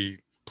 when she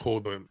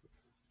pulled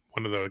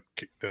one of the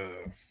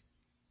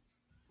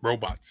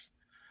robots.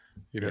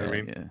 You know what I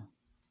mean?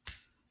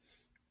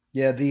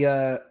 Yeah.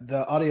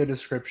 The audio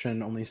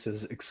description only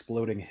says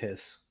exploding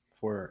hiss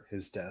for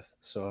his death,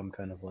 so I'm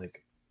kind of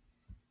like,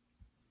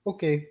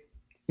 okay.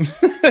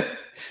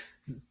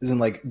 Isn't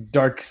like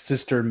Dark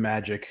Sister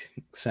magic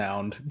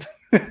sound.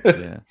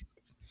 Yeah.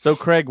 So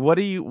Craig, what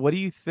do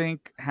you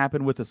think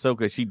happened with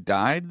Ahsoka? She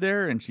died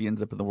there and she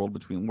ends up in the world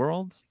between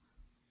worlds?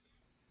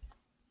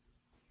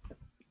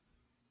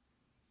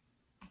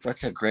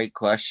 That's a great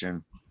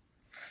question.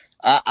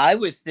 I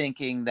was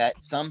thinking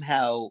that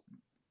somehow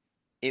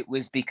it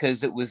was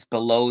because it was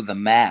below the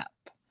map,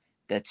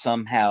 that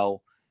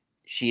somehow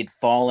she had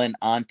fallen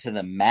onto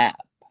the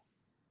map,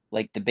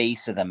 like the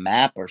base of the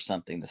map or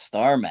something, the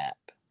star map.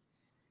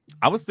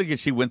 I was thinking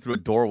she went through a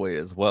doorway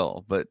as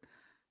well, but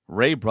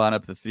Ray brought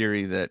up the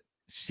theory that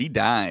she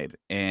died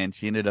and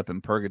she ended up in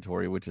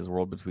purgatory, which is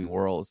world between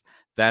worlds.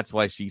 That's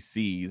why she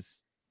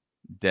sees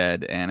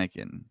dead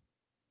Anakin.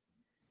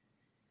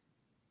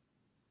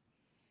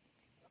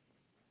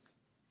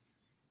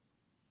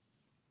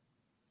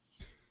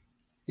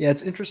 Yeah,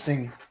 it's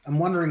interesting. I'm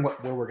wondering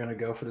where we're going to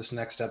go for this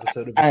next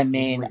episode. I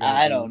mean,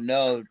 I don't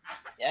know.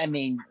 I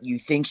mean, you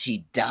think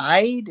she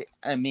died?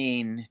 I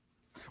mean...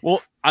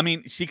 Well, I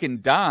mean, she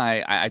can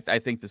die. I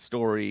think the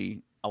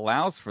story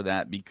allows for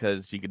that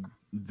because she could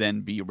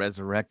then be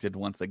resurrected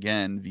once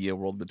again via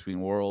World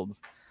Between Worlds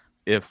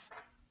if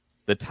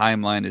the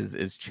timeline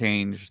is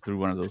changed through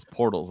one of those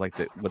portals, like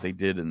what they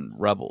did in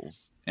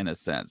Rebels, in a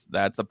sense.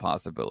 That's a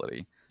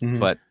possibility. Mm-hmm.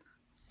 But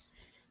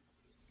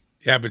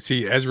yeah, but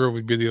see, Ezra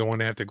would be the one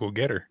to have to go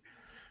get her.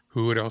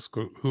 Who would else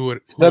go? Who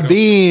would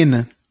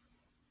Sabine?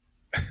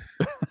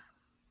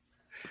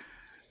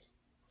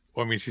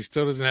 Well, I mean, she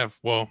still doesn't have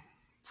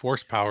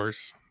force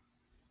powers.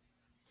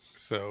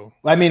 So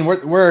I mean,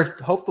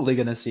 we're hopefully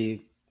going to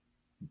see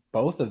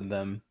both of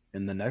them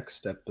in the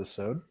next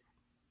episode.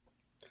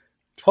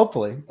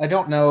 Hopefully. I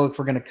don't know if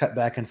we're going to cut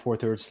back and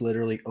forth or it's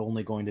literally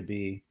only going to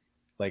be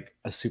like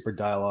a super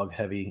dialogue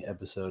heavy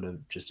episode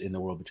of just in the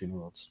world between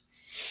worlds.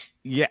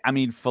 Yeah, I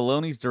mean,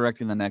 Filoni's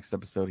directing the next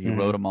episode. He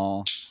wrote them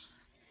all.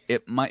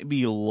 It might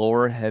be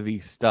lore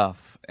heavy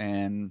stuff,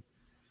 and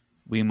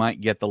we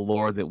might get the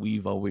lore that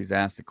we've always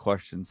asked the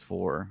questions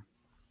for.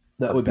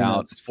 That would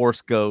about be Force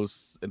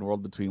Ghosts and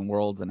World Between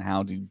Worlds and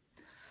how do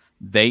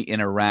they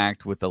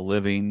interact with the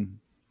living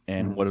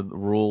and what are the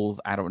rules.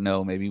 I don't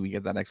know. Maybe we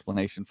get that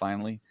explanation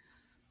finally.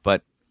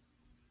 But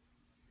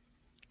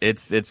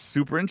it's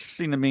super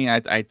interesting to me.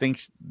 I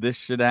think this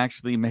should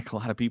actually make a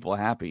lot of people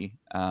happy.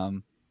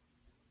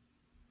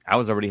 I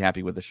was already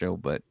happy with the show,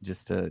 but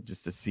just to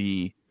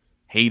see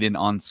Hayden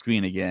on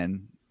screen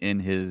again in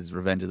his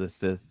Revenge of the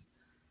Sith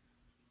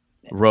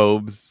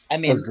robes. I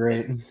mean, That's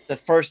great. the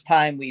first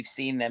time we've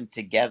seen them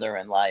together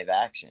in live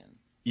action.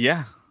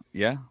 Yeah.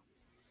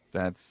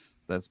 That's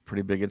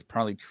pretty big. It's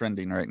probably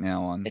trending right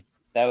now on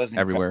That was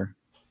everywhere.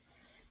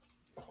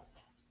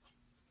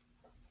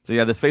 So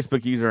yeah, this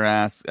Facebook user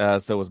asks,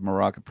 so was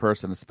Marok a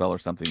person, a spell, or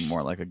something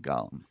more like a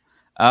golem?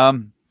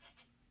 Probably.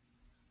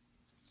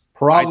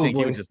 I think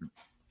he was just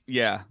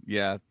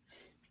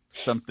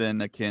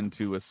something akin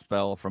to a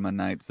spell from a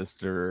Night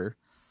Sister.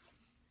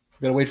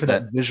 Gotta wait for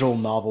that visual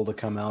novel to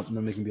come out, and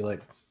then we can be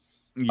like,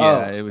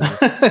 it was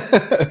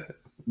just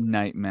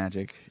night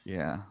magic.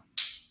 Yeah.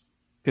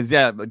 Because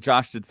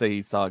Josh did say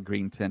he saw a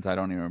green tint. I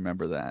don't even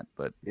remember that,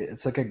 but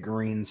it's like a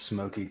green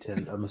smoky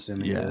tint. I'm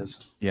assuming it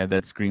is. Yeah,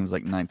 that screams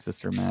like Night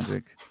Sister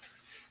magic.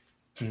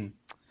 Hmm.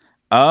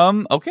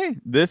 Okay,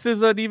 this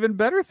is an even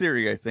better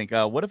theory, I think.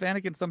 What if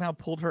Anakin somehow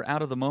pulled her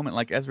out of the moment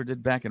like Ezra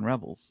did back in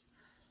Rebels?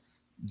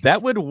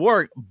 That would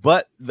work,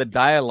 but the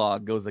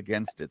dialogue goes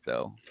against it,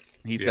 though.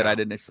 He said, "I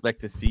didn't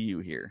expect to see you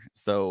here,"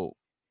 so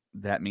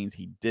that means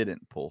he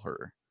didn't pull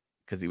her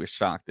because he was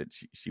shocked that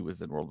she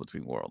was in World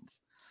Between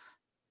Worlds.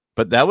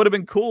 But that would have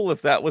been cool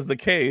if that was the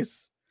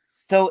case.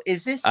 So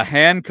is this a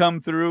hand come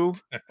through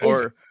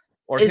or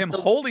him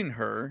holding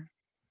her?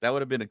 That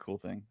would have been a cool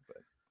thing. But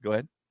go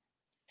ahead.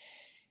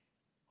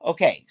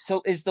 Okay,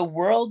 so is the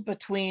World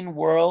Between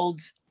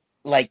Worlds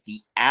like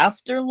the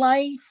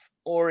afterlife,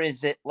 or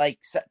is it like,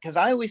 because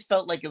I always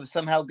felt like it was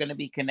somehow going to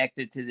be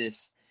connected to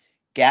this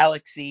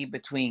galaxy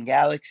between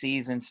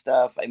galaxies and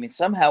stuff. I mean,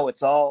 somehow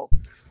it's all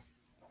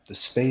the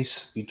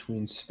space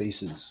between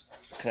spaces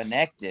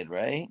connected,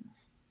 right?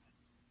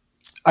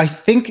 I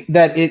think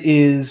that it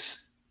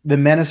is the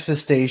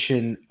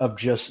manifestation of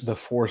just the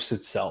Force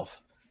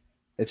itself.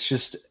 It's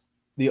just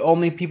the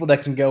only people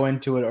that can go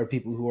into it are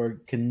people who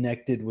are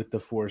connected with the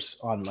Force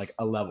on like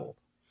a level,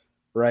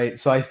 right?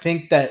 So I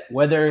think that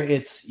whether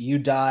it's you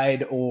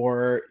died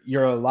or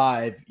you're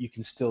alive, you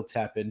can still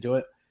tap into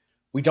it.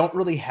 We don't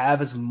really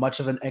have as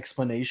much of an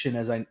explanation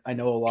as I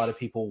know a lot of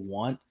people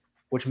want,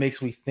 which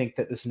makes me think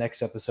that this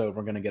next episode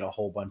we're going to get a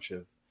whole bunch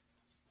of,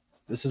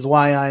 this is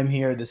why I'm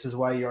here, this is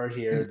why you're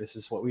here, this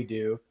is what we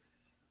do.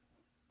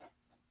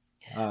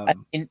 I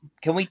mean,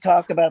 can we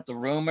talk about the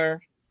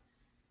rumor?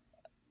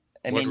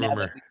 What mean, rumor? now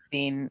that we've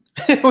seen,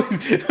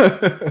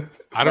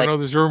 I don't know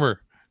this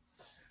rumor.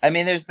 I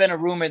mean, there's been a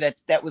rumor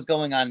that was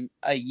going on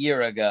a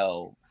year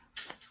ago,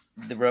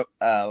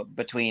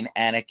 between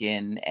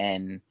Anakin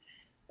and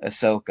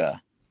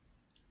Ahsoka.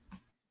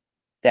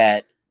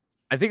 That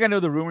I think I know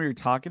the rumor you're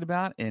talking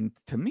about, and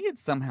to me, it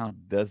somehow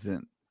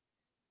doesn't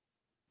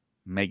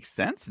make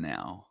sense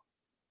now.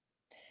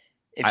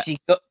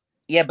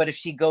 But if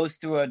she goes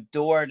through a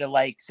door to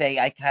like say,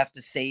 I have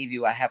to save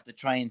you, I have to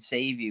try and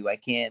save you, I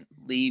can't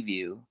leave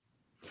you.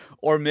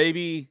 Or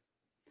maybe,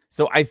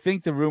 so I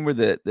think the rumor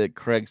that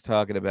Craig's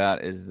talking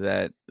about is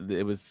that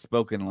it was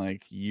spoken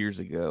like years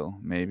ago,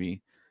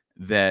 maybe,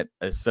 that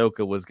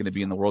Ahsoka was going to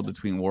be in the World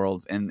Between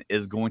Worlds and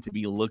is going to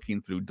be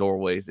looking through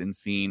doorways and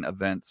seeing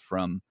events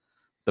from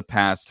the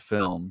past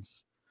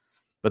films.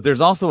 But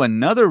there's also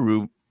another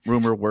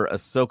rumor where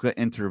Ahsoka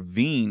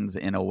intervenes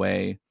in a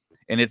way,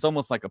 and it's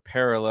almost like a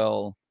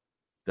parallel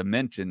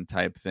dimension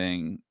type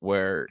thing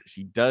where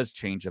she does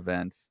change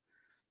events,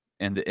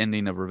 and the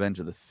ending of Revenge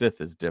of the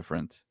Sith is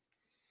different.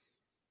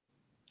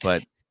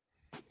 But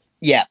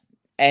yeah,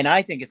 and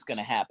I think it's going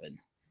to happen.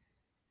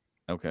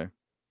 Okay.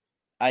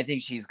 I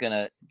think she's going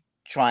to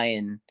try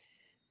and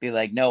be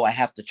like, no, I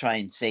have to try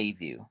and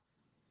save you.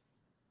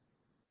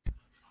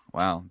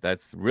 Wow,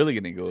 that's really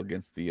going to go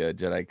against the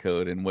Jedi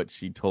Code and what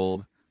she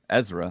told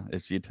Ezra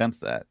if she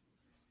attempts that.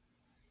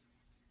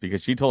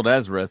 Because she told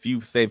Ezra, if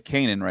you save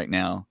Kanan right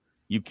now,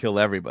 you kill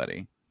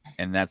everybody.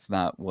 And that's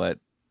not what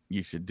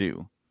you should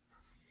do.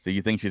 So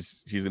you think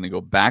she's going to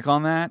go back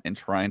on that and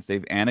try and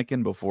save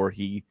Anakin before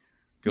he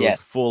goes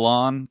full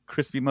on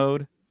crispy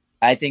mode?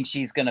 I think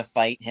she's going to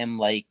fight him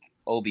like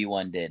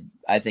Obi-Wan did.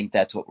 I think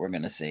that's what we're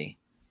going to see.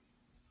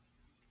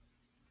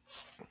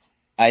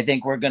 I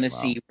think we're going to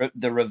see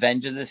the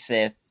Revenge of the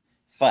Sith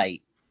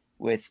fight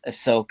with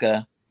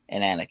Ahsoka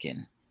and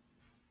Anakin.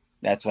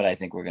 That's what I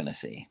think we're going to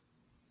see.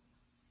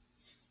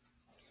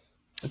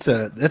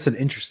 That's an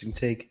interesting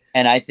take.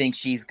 And I think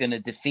she's going to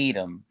defeat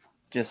him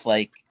just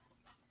like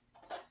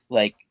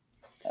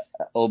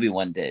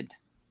Obi-Wan did.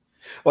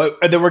 Well,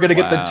 and then we're going to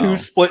get the 2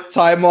 split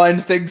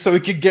timeline thing so we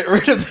can get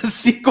rid of the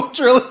sequel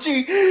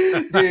trilogy.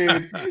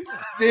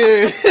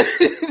 Dude.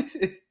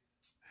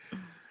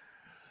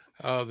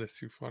 Oh, that's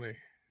too funny.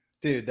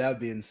 Dude, that would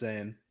be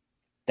insane.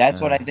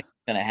 That's what I think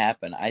is going to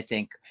happen. I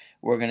think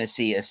we're going to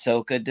see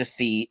Ahsoka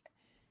defeat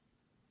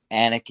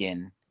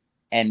Anakin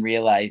and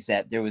realize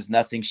that there was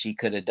nothing she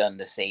could have done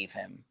to save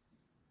him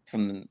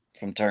from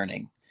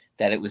turning,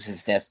 that it was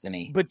his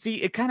destiny. But see,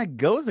 it kind of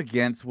goes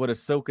against what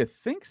Ahsoka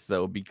thinks,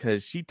 though,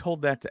 because she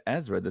told that to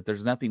Ezra, that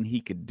there's nothing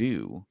he could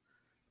do,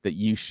 that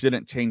you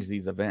shouldn't change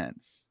these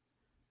events.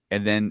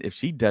 And then if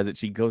she does it,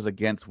 she goes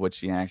against what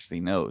she actually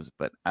knows.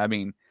 But, I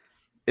mean,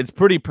 it's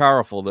pretty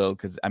powerful, though,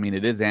 because, I mean,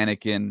 it is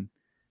Anakin.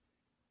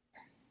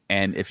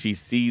 And if she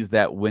sees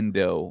that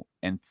window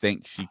and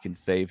thinks she can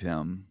save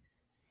him,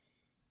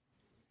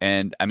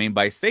 and I mean,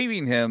 by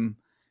saving him,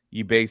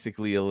 you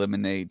basically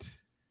eliminate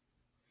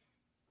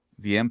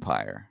the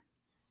Empire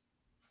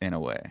in a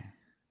way.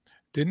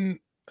 Didn't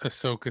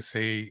Ahsoka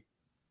say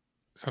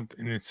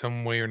something in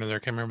some way or another? I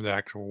can't remember the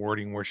actual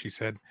wording where she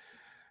said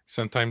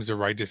sometimes the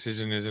right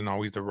decision isn't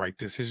always the right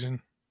decision.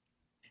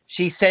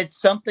 She said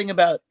something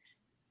about,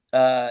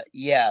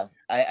 yeah,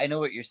 I know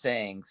what you're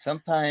saying.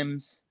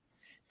 Sometimes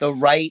the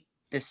right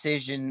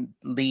decision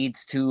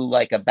leads to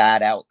like a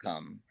bad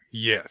outcome.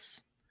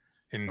 Yes,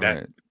 in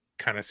that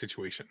kind of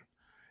situation.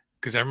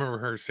 Because I remember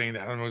her saying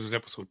that. I don't know if it was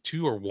episode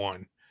 2 or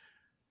 1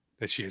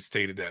 that she had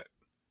stated that.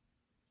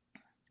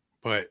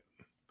 But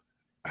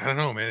I don't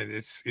know, man.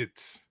 It's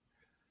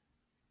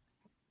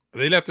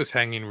they left us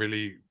hanging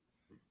really.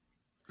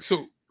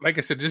 So, like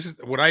I said, this is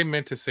what I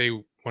meant to say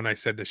when I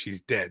said that she's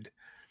dead.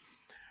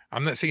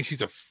 I'm not saying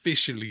she's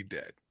officially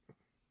dead.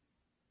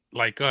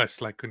 Like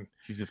us, like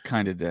she's just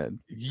kind of dead.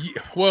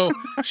 Yeah, well,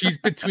 she's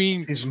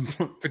between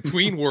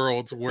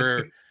worlds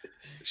where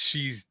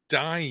she's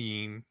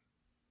dying.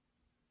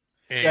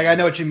 And, like I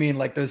know what you mean,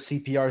 like those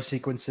CPR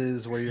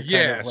sequences where you're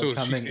kind of like so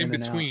coming she's in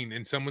between,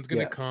 and someone's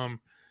gonna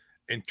come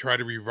and try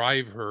to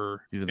revive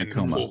her, and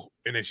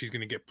then she's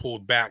gonna get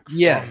pulled back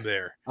from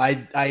there.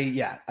 I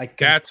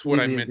that's what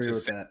I meant to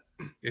say.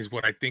 Is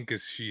what I think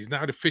is she's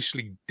not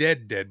officially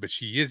dead, but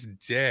she is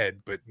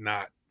dead, but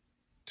not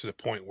to the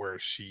point where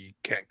she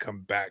can't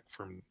come back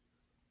from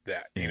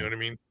that. You know what I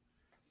mean?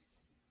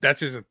 That's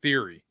just a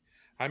theory.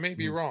 I may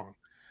be wrong,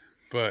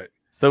 but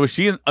so is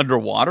she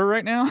underwater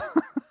right now?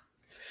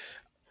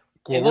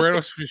 Well, where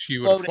else was she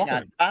floating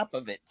on top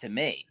of it? To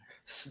me,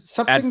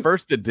 at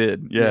first it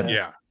did.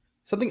 Yeah.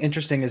 Something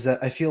interesting is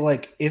that I feel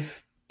like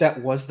if that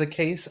was the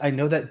case, I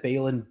know that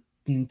Baylan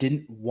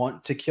didn't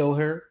want to kill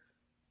her.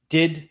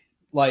 Did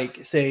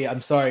like say,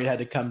 "I'm sorry, it had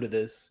to come to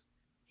this."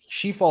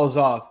 She falls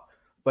off.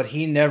 But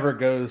he never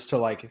goes to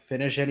like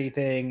finish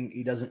anything.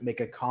 He doesn't make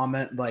a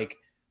comment like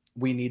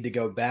we need to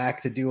go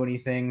back to do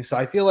anything. So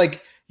I feel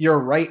like you're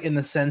right in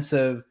the sense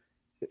of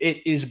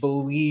it is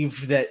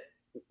believed that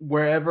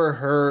wherever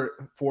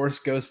her Force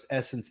Ghost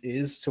essence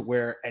is to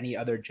where any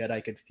other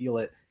Jedi could feel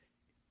it,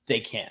 they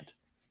can't.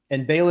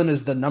 And Baylan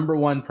is the number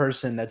one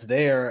person that's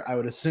there, I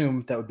would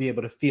assume, that would be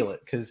able to feel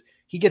it because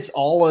he gets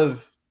all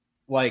of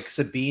like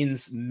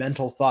Sabine's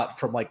mental thought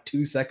from like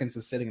 2 seconds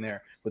of sitting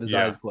there with his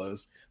eyes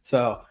closed.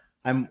 So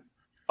I'm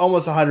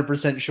almost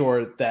 100%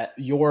 sure that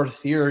your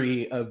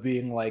theory of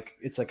being like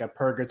it's like a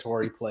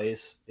purgatory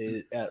place,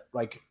 is at,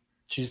 like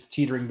she's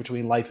teetering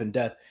between life and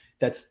death.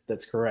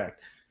 That's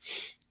correct.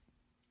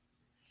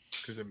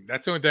 Because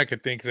that's the only thing I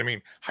could think. Because I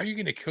mean, how are you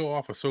going to kill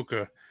off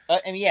Ahsoka?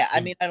 I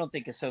mean, I don't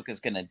think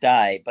Ahsoka's going to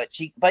die, but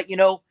she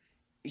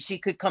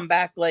could come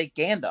back like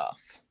Gandalf.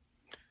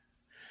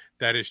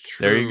 That is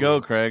true. There you go,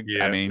 Craig.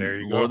 Yeah, I mean, there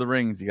you Lord go. of the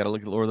Rings. You got to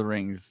look at Lord of the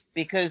Rings.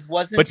 Because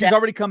she's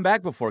already come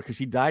back before because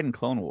she died in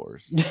Clone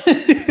Wars.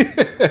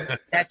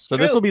 That's so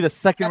true. This will be the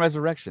second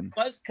resurrection.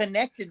 Was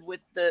connected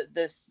with the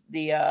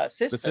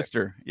sister. The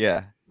sister,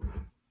 yeah.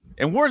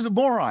 And where's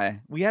Morai?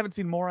 We haven't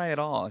seen Morai at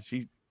all.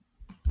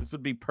 This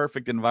would be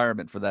perfect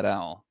environment for that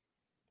owl.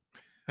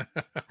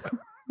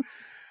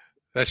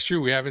 That's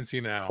true. We haven't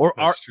seen an owl.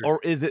 Or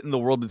is it in the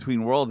world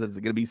between worlds? Is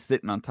it going to be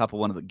sitting on top of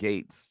one of the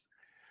gates?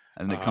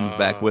 And then it comes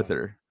back with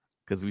her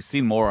because we've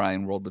seen Morai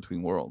in World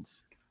Between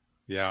Worlds.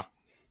 Yeah.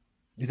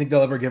 You think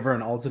they'll ever give her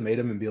an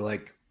ultimatum and be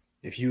like,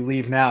 if you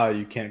leave now,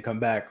 you can't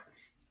come back?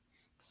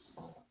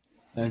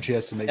 And she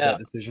has to make that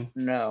decision.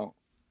 No,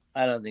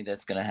 I don't think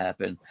that's going to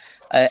happen.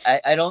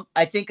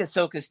 I think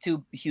Ahsoka's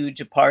too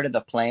huge a part of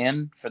the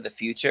plan for the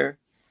future.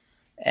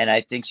 And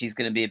I think she's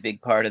going to be a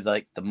big part of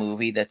like the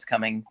movie that's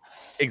coming.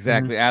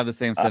 Exactly. I have the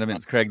same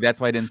sentiments, Craig. That's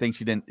why I didn't think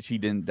she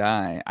didn't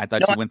die. I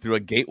thought she went through a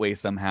gateway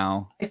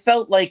somehow. I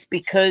felt like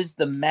because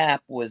the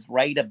map was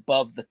right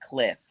above the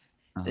cliff,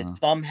 that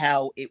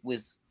somehow it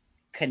was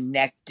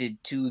connected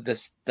to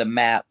the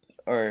map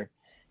or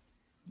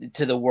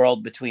to the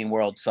world between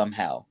worlds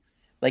somehow.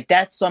 Like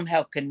that's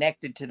somehow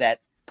connected to that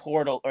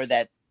portal or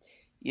that,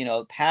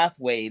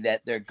 pathway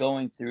that they're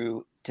going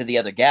through to the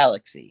other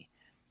galaxy.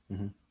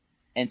 Mm-hmm.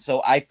 And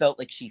so I felt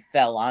like she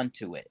fell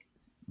onto it.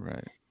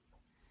 Right.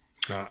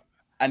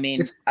 I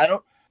mean, I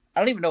don't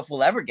even know if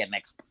we'll ever get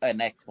an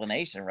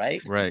explanation,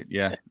 right? Right.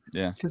 Yeah.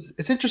 Yeah. Because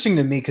it's interesting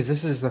to me because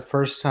this is the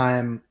first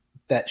time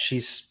that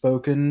she's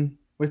spoken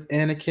with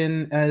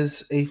Anakin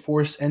as a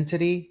Force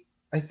entity.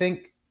 I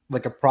think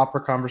like a proper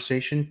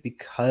conversation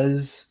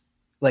because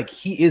like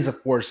he is a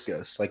Force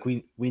ghost. Like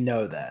we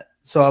know that.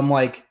 So I'm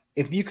like,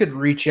 if you could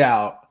reach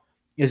out,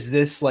 is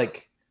this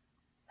like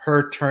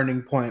her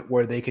turning point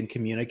where they can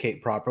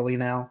communicate properly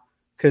now?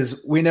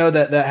 Because we know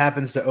that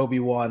happens to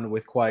Obi-Wan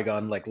with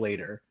Qui-Gon like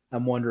later.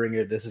 I'm wondering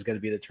if this is going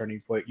to be the turning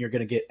point. You're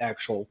going to get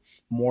actual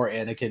more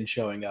Anakin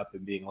showing up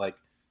and being like,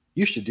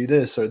 you should do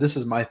this, or this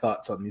is my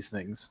thoughts on these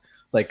things,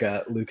 like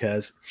Luke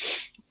has.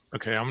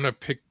 Okay, I'm going to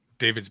pick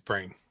David's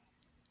brain.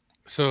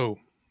 So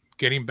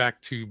getting back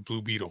to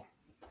Blue Beetle,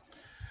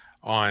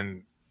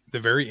 on the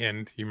very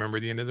end, you remember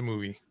the end of the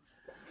movie,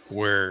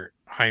 where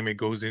Jaime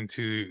goes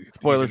into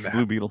Spoilers using for the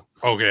Blue Beetle.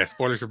 Oh yeah,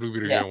 spoilers for Blue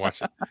Beetle. Yeah. You're gonna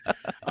watch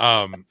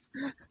it.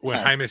 When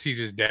Jaime sees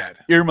his dad.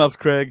 Earmuffs,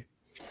 Craig.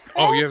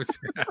 Oh, you haven't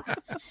seen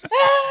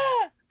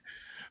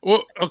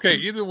Well, okay,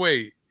 either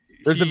way.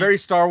 There's a very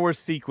Star Wars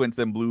sequence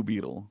in Blue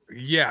Beetle.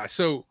 Yeah,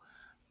 so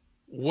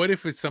what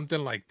if it's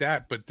something like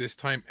that, but this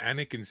time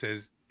Anakin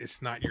says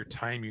it's not your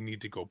time, you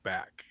need to go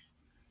back.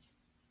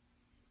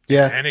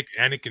 Yeah.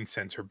 Anakin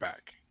sends her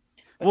back.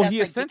 But Well, that's he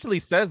like essentially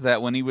says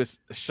that when he was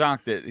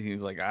shocked that he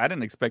was like, I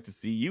didn't expect to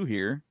see you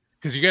here.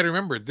 Because you got to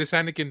remember, this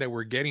Anakin that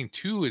we're getting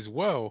to as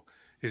well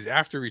is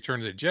after Return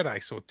of the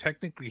Jedi. So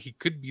technically, he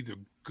could be the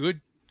good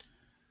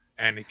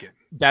Anakin.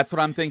 That's what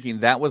I'm thinking.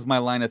 That was my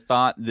line of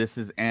thought. This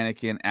is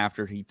Anakin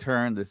after he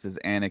turned. This is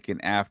Anakin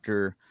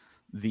after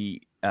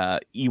the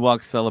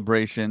Ewok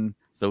celebration.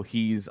 So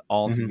he's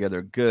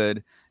altogether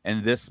good.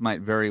 And this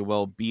might very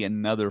well be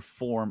another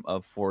form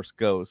of Force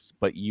Ghost,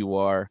 but you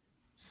are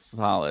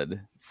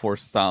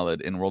Force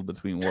solid in World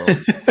Between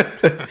Worlds.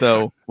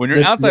 So when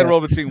you're outside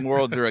World Between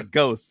Worlds, you're a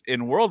ghost.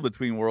 In World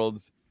Between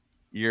Worlds,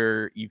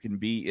 you can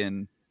be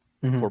in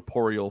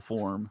corporeal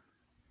form.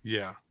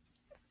 Yeah.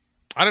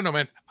 I don't know,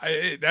 man.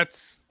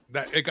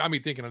 It got me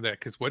thinking of that,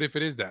 because what if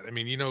it is that? I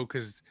mean,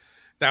 because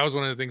that was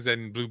one of the things that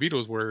in Blue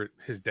Beetles where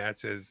his dad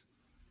says,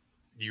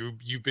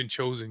 you've been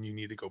chosen, you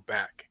need to go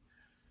back.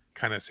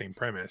 Kind of same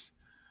premise.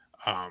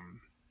 I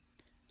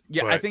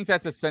think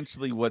that's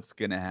essentially what's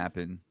going to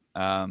happen.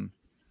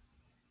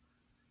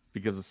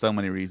 Because of so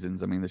many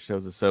reasons. I mean, the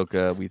show's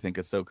Ahsoka. We think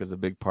Ahsoka is a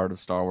big part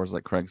of Star Wars,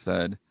 like Craig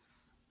said.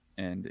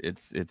 And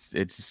it's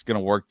just going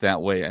to work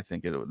that way. I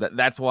think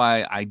that's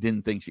why I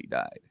didn't think she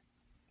died.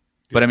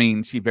 But I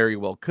mean, she very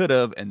well could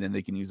have, and then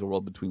they can use the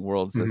World Between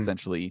Worlds to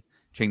essentially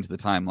change the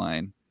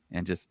timeline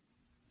and just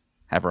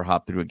have her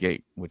hop through a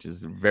gate, which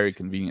is very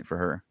convenient for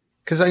her.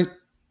 Because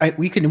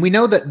we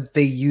know that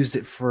they used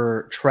it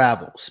for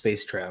travel,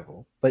 space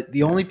travel, but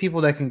the only people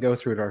that can go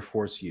through it are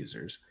Force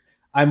users.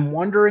 I'm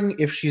wondering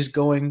if she's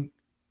going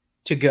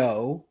to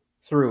go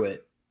through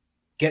it,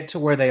 get to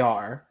where they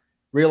are,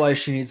 realize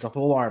she needs a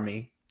whole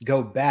army,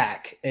 go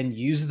back and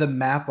use the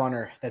map on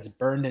her that's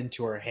burned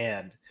into her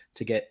hand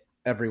to get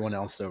everyone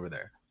else over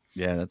there.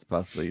 Yeah, that's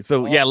possibly.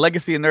 So yeah,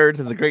 Legacy of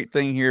Nerds is a great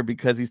thing here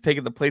because he's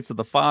taking the place of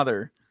the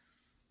father.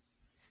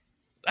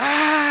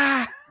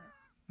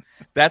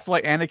 That's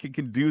why Anakin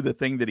can do the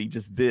thing that he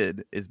just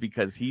did, is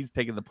because he's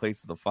taking the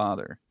place of the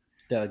father.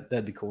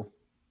 That'd be cool.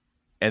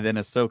 And then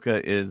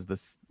Ahsoka is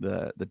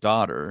the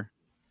daughter.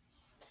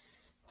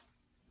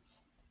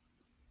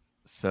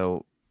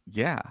 So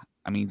yeah,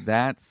 I mean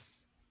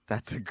that's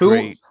a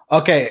great.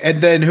 Okay,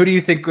 and then who do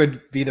you think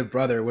would be the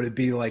brother? Would it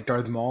be like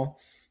Darth Maul?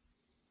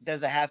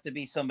 Does it have to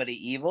be somebody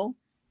evil?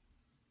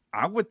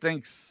 I would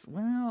think.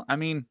 Well, I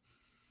mean,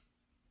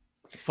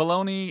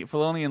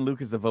 Filoni and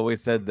Lucas have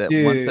always said that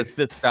once a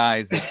Sith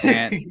dies, they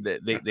can't.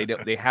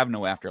 they have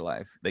no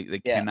afterlife. They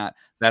cannot.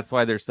 That's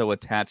why they're so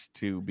attached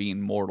to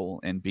being mortal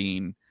and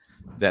being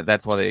that.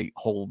 That's why they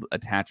hold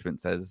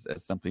attachments as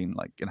something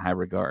like in high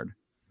regard.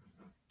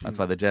 That's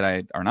why the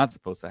Jedi are not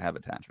supposed to have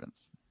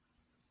attachments.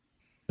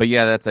 But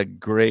yeah, that's a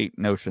great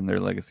notion there,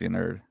 Legacy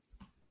Nerd.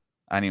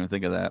 I didn't even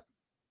think of that.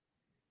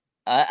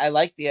 I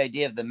like the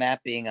idea of the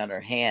map being on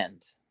her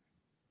hand.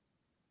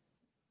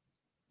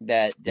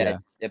 That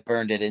it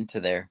burned it into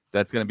there.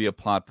 That's going to be a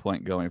plot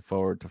point going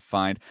forward to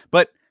find.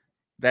 But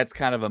that's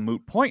kind of a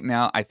moot point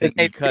now, I think,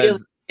 because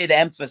really did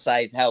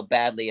emphasize how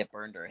badly it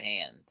burned her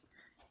hand.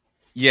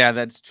 Yeah,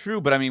 that's true.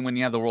 But I mean, when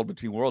you have the World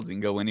Between Worlds, you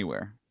can go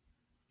anywhere.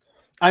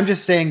 I'm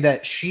just saying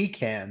that she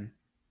can,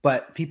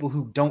 but people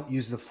who don't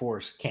use the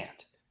Force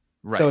can't.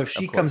 Right, so if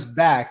she comes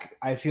back,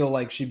 I feel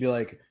like she'd be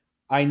like,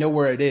 I know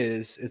where it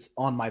is. It's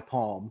on my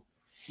palm.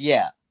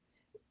 Yeah.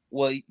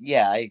 Well,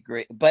 yeah, I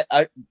agree. But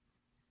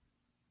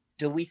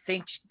do we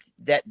think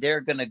that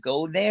they're going to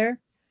go there?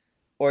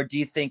 Or do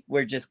you think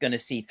we're just going to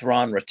see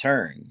Thrawn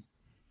return?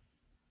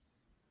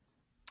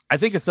 I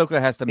think Ahsoka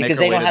has to make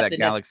her way to that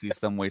galaxy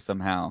some way,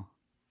 somehow.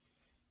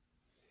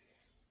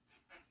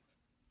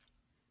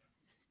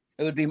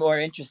 It would be more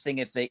interesting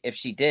if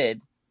she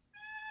did.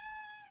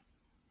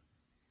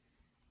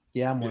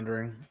 Yeah, I'm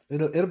wondering.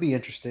 It'll be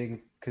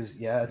interesting because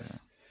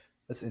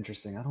that's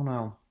interesting. I don't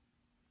know.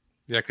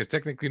 Yeah, because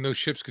technically no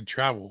ships could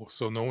travel,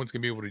 so no one's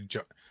gonna be able to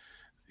jump.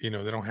 They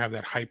don't have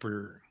that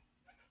hyper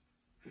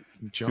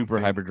jump super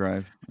thing.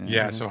 hyperdrive.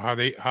 Yeah. So how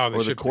the or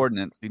ships the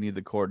coordinates? You need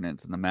the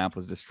coordinates, and the map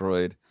was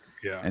destroyed.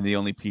 Yeah. And the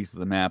only piece of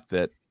the map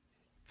that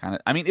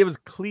it was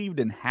cleaved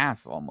in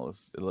half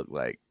almost. It looked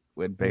like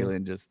when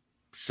Balin just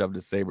shoved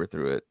his saber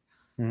through it.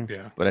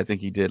 Yeah. But I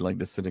think he did like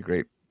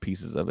disintegrate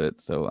pieces of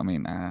it. So I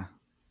mean, I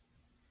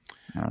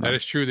don't know. That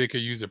is true. They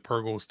could use the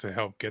Purgles to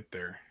help get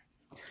there.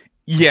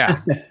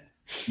 Yeah.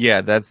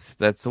 Yeah, that's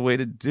the way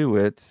to do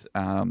it.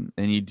 And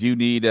you do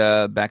need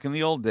back in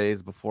the old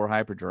days before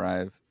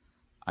hyperdrive,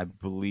 I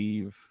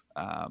believe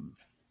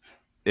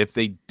if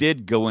they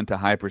did go into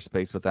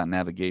hyperspace without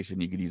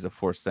navigation, you could use a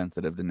Force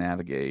sensitive to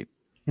navigate.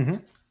 Mm-hmm.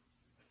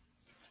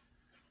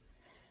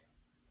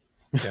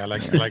 Yeah, I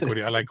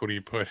like what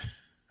you put,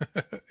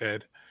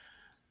 Ed.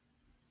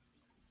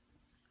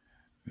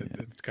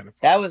 It's kind of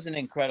That was an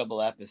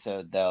incredible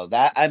episode, though.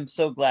 That I'm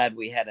so glad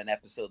we had an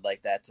episode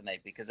like that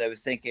tonight, because I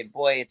was thinking,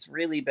 boy, it's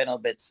really been a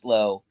bit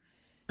slow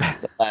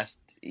the last.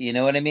 You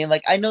know what I mean?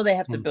 Like, I know they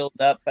have to build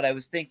up, but I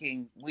was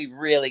thinking we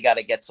really got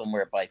to get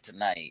somewhere by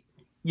tonight.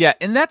 Yeah,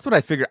 and that's what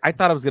I figured. I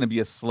thought it was going to be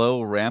a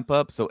slow ramp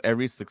up, so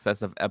every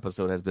successive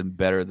episode has been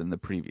better than the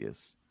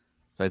previous.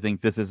 So I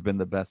think this has been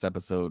the best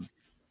episode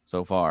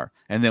so far.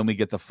 And then we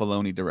get the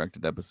Filoni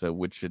directed episode,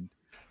 which should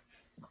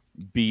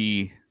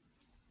be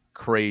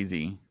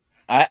crazy.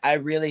 I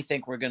really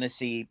think we're going to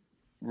see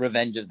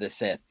Revenge of the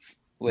Sith.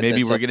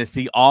 Maybe we're going to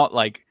see all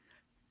like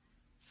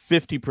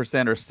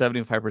 50% or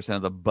 75%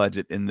 of the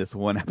budget in this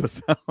one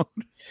episode.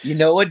 You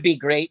know, it would be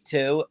great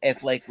too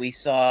if like we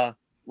saw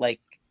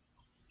like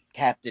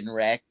Captain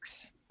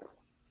Rex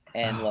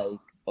and like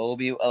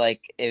Obi.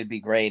 Like, it would be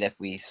great if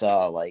we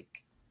saw like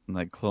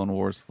Clone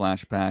Wars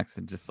flashbacks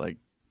and just like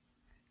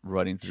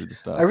running through the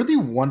stuff. I really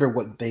wonder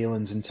what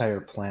Balin's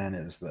entire plan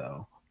is,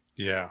 though.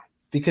 Yeah.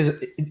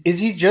 Because is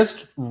he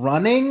just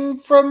running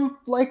from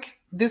like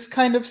this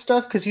kind of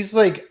stuff? Because he's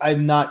like,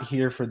 I'm not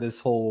here for this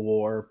whole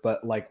war,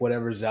 but like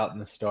whatever's out in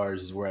the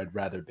stars is where I'd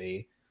rather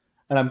be.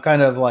 And I'm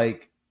kind of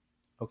like,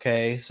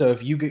 okay, so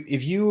if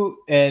you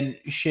and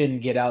Shin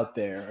get out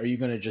there, are you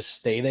going to just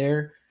stay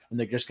there and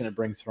they're just going to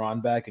bring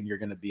Thrawn back and you're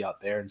going to be out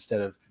there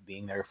instead of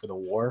being there for the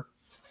war?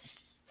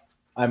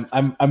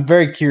 I'm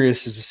very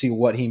curious as to see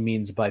what he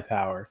means by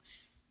power.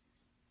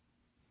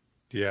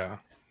 Yeah.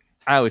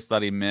 I always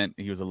thought he meant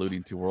he was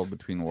alluding to World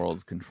Between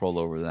Worlds, control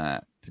over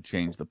that to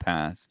change the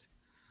past.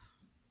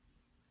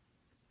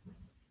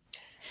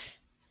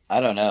 I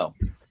don't know.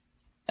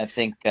 I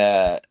think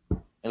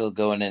it'll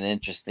go in an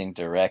interesting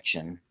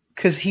direction.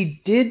 Because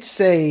he did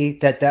say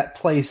that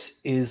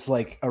place is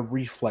like a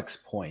reflex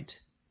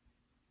point.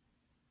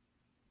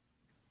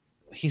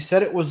 He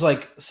said it was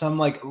like some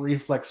like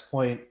reflex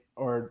point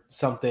or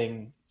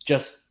something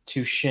just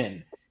to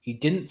Shin. He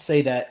didn't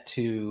say that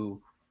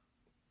to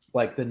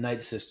like the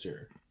Night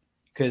Sister.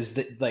 Because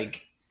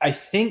like I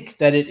think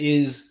that it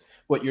is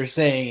what you're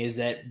saying is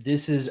that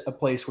this is a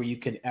place where you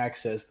can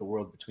access the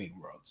World Between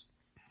Worlds.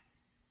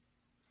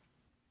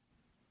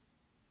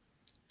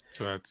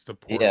 So that's the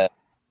port. Yeah.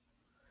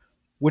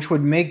 Which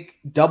would make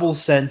double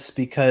sense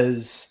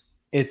because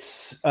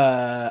it's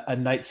a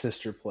Night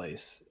Sister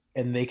place,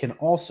 and they can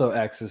also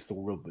access the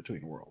World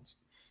Between Worlds.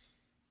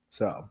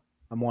 So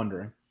I'm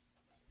wondering.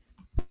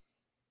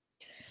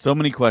 So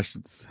many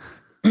questions.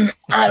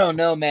 I don't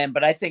know, man,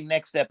 but I think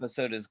next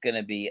episode is going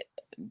to be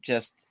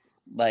just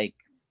like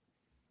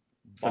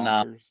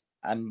phenomenal.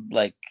 I'm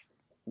like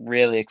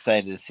really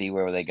excited to see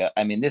where they go.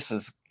 I mean, this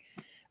was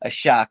a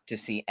shock to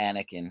see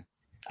Anakin.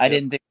 I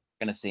didn't think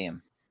we were going to see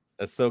him.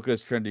 Ahsoka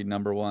is trending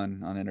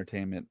 #1 on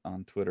entertainment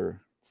on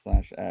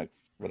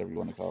Twitter/X, whatever you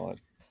want to call it.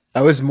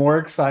 I was more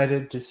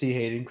excited to see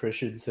Hayden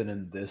Christensen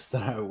in this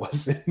than I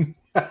was in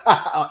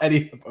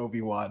any of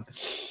Obi-Wan.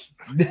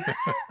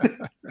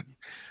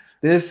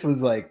 This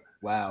was like,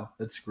 wow,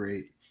 that's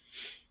great.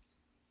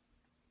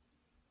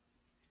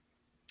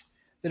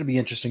 It'll be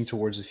interesting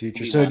towards the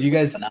future. So do you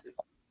guys...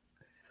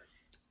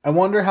 I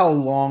wonder how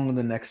long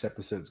the next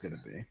episode is going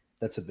to be.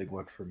 That's a big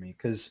one for me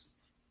because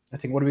I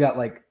think, what do we got,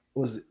 like,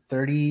 was it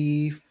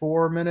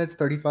 34 minutes,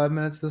 35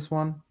 minutes this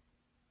one?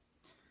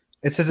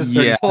 It says it's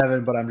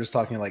 37, but I'm just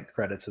talking like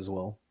credits as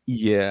well.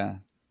 Yeah.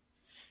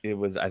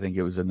 I think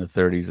it was in the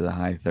 30s or the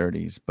high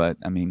 30s, but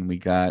I mean, we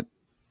got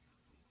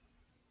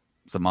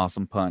some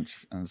awesome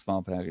punch and a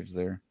small package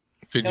there.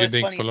 So do you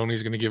think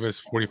Filoni's going to give us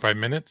 45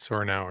 minutes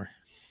or an hour?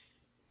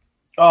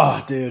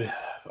 Oh, dude.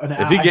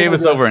 If he gave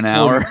us over an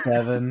hour.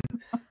 47.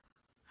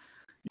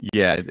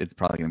 Yeah, it's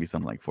probably going to be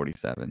something like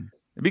 47.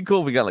 It'd be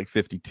cool if we got like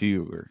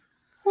 52 or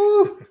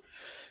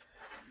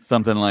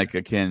something like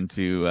akin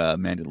to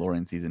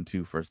Mandalorian season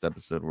 2 first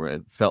episode, where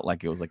it felt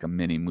like it was like a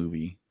mini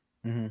movie.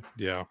 Mm-hmm.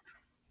 Yeah.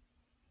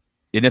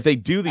 And if they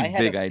do these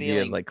big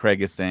ideas, like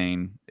Craig is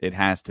saying, it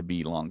has to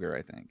be longer,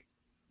 I think.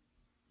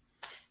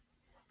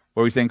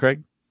 What were you saying,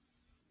 Craig?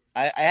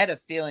 I had a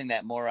feeling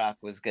that Morak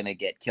was going to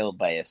get killed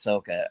by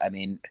Ahsoka. I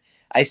mean,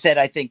 I said,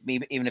 I think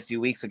maybe even a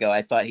few weeks ago,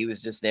 I thought he was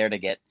just there to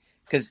get,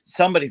 because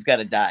somebody's got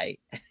to die,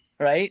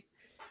 right?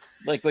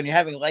 Like when you're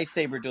having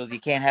lightsaber duels, you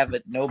can't have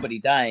nobody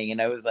dying.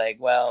 And I was like,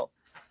 well,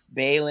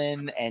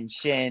 Balin and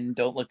Shin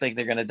don't look like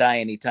they're going to die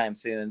anytime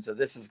soon. So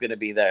this is going to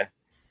be the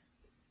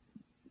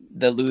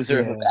loser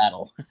of a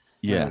battle.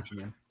 Yeah.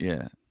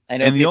 Yeah. I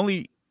know and the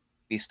only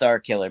be Star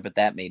Killer, but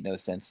that made no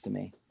sense to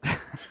me.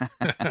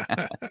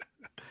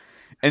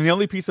 And the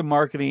only piece of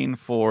marketing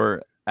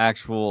for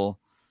actual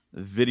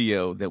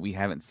video that we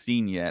haven't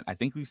seen yet, I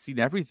think we've seen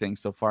everything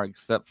so far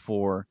except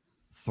for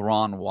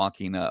Thrawn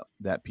walking up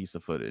that piece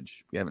of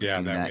footage. We haven't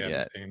seen that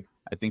yet.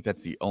 I think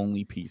that's the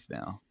only piece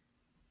now.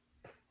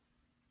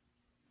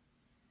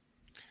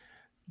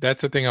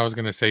 That's the thing I was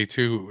going to say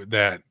too,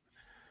 that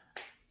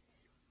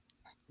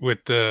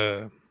with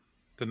the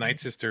Night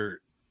Sister,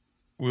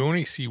 we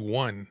only see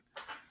one.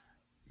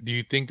 Do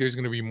you think there's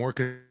going to be more?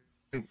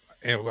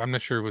 I'm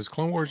not sure it was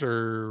Clone Wars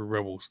or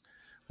Rebels.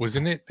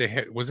 Wasn't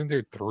it? Wasn't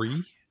there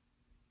 3?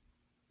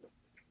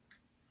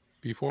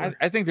 before.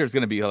 I think there's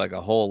going to be like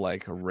a whole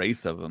like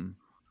race of them.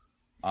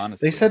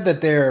 Honestly, They said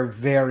that they're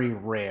very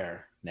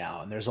rare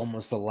now, and there's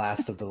almost the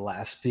last of the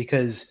last,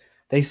 because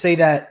they say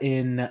that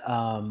in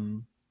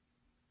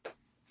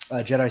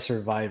Jedi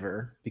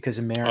Survivor,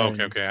 because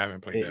Marin Okay, I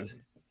haven't played that.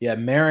 Yeah,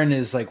 Marin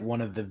is like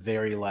one of the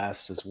very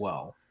last as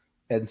well.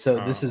 And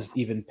so this is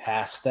even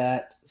past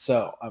that.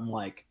 So I'm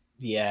like,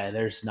 yeah,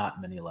 there's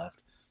not many left.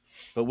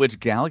 But which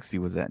galaxy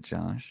was that,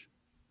 Josh?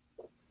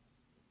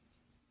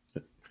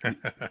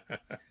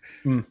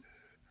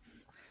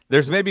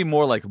 There's maybe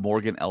more like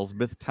Morgan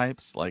Elsbeth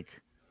types,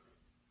 like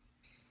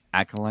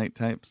acolyte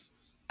types.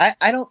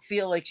 I don't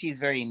feel like she's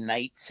very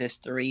Night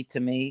Sistery to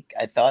me.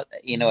 I thought,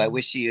 I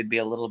wish she would be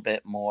a little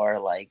bit more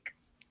like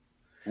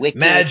wicked.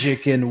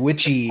 Magic and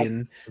witchy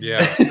and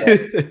Yeah.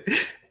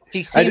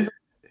 She seems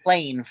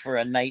plain for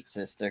a Night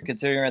Sister,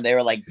 considering they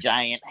were like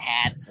giant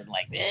hats and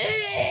like.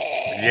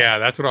 Yeah,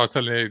 that's what I was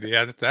telling you.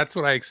 Yeah, that's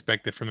what I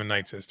expected from the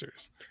Night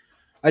Sisters.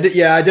 I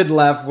did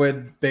laugh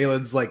when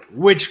Balin's like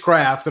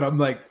witchcraft, and I'm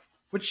like,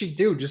 what'd she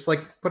do? Just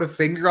like put a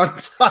finger on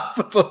top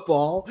of a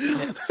ball?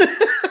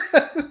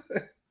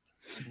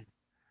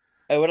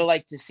 I would have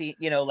liked to see,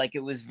 like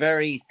it was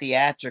very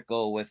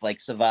theatrical with like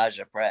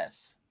Savage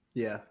Press.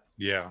 Yeah.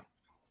 Yeah.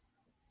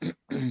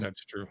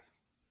 That's true.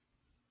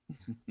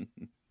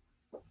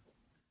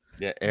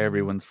 Yeah,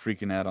 everyone's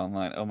freaking out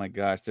online. Oh my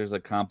gosh, there's a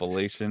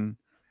compilation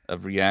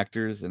of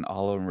reactors, and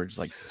all of them are just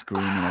like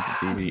screaming at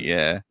the TV.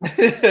 Yeah.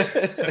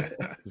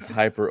 Just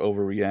hyper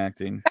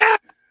overreacting.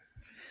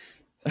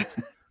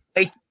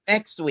 Wait,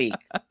 next week.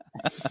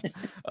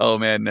 Oh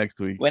man, next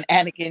week. When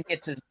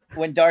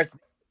Darth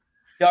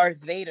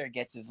Vader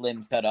gets his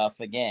limbs cut off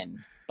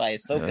again by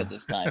Ahsoka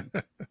this time.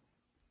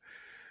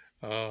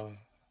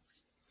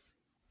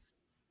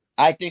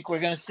 I think we're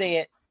going to see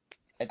it.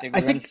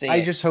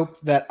 I just hope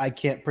that I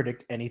can't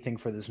predict anything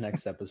for this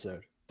next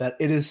episode. That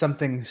it is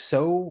something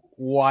so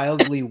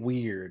wildly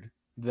weird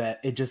that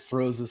it just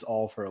throws us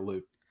all for a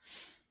loop.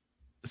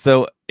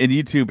 So in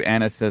YouTube,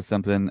 Anna says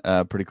something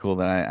pretty cool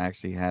that I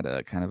actually had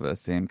a kind of a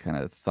same kind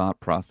of thought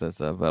process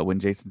of when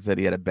Jason said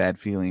he had a bad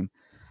feeling.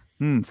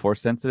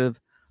 Force sensitive.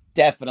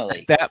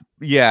 Definitely.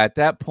 At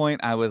that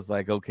point, I was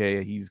like,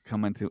 okay, he's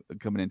coming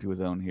into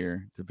his own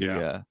here to be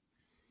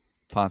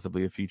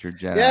possibly a future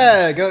Jedi.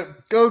 Yeah,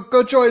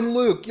 go join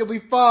Luke. You'll be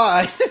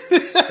fine.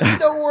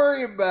 Don't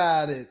worry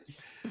about it.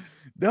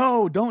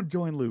 No, don't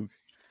join Luke.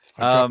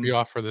 I'll drop you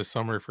off for the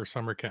summer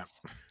camp.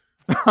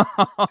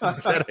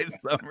 Jedi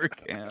summer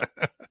camp.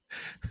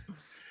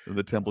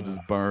 The temple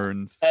just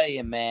burns. I tell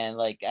you, man,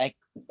 like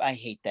I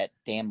hate that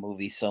damn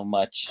movie so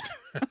much.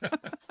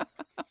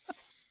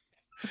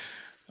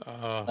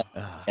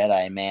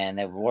 Jedi, man,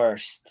 the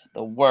worst.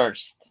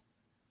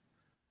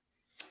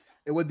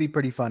 It would be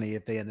pretty funny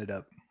if they ended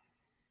up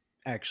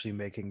actually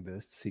making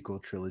the sequel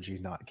trilogy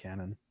not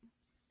canon.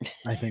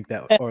 I think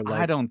that, or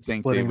like, I don't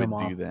think they would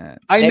do that.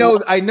 I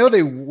know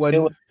they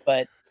would,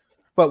 but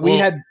we Well,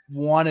 had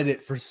wanted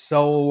it for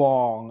so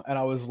long, and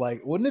I was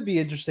like, wouldn't it be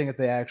interesting if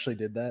they actually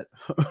did that?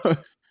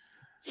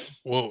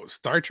 Well,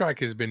 Star Trek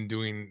has been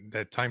doing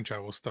that time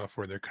travel stuff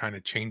where they're kind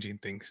of changing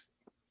things,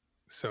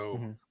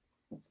 so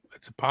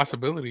it's a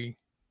possibility.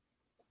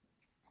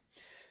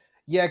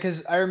 Yeah,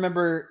 because I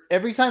remember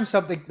every time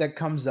something that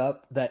comes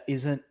up that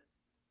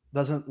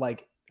doesn't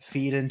like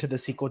feed into the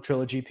sequel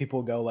trilogy,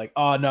 people go like,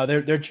 "Oh no,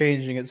 they're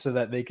changing it so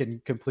that they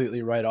can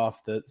completely write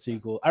off the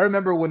sequel." I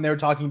remember when they were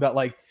talking about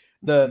like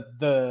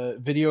the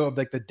video of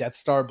like the Death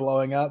Star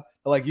blowing up,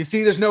 like, you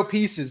see, there's no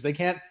pieces, they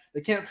can't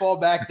fall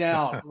back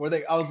down.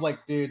 I was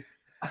like, dude.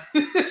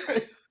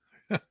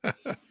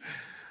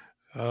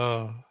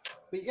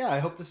 But yeah, I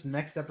hope this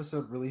next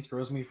episode really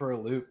throws me for a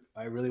loop.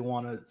 I really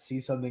want to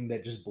see something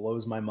that just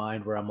blows my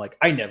mind, where I'm like,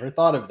 I never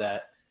thought of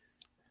that.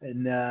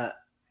 And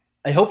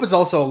I hope it's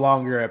also a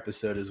longer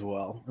episode as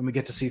well, and we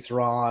get to see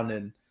Thrawn,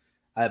 and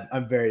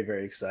I'm very,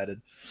 very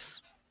excited.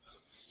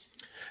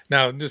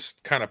 Now, this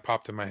kind of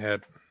popped in my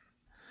head.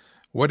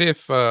 What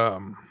if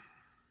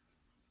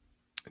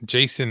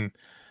Jason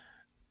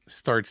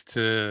starts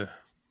to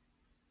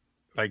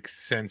like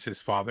sense his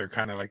father,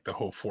 kind of like the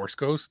whole Force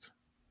ghost,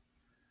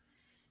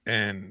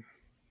 and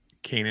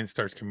Kanan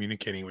starts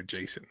communicating with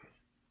Jason?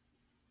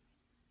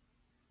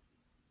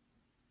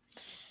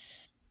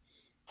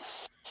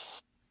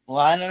 Well,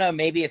 I don't know.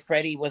 Maybe if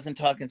Freddie wasn't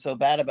talking so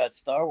bad about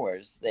Star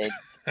Wars, they'd.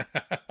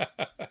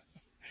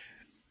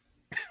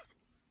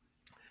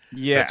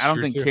 Yeah, That's I don't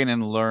true, think too.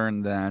 Kanan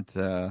learned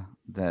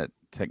that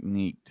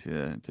technique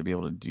to be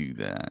able to do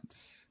that.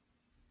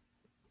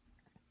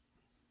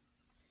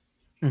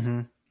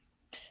 Mm-hmm.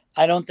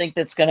 I don't think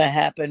that's going to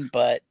happen,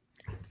 but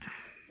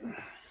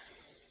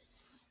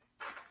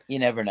you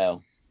never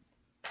know.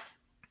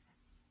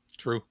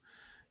 True.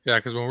 Yeah,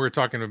 because when we were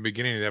talking at the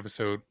beginning of the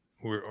episode,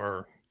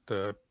 or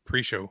the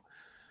pre-show,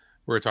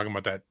 we were talking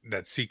about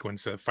that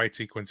sequence, that fight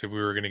sequence, if we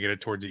were going to get it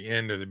towards the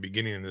end or the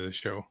beginning of the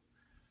show.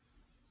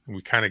 And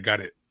we kind of got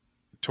it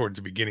towards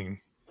the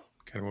beginning,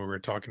 kind of what we were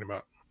talking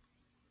about.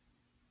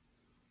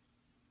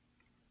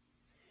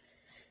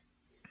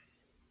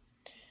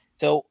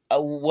 So,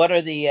 what are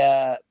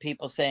the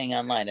people saying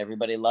online?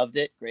 Everybody loved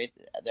it. Great.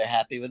 They're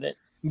happy with it.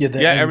 Yeah,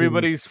 the Yeah, ending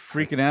everybody's was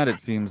freaking out, it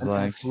seems an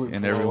like. absolute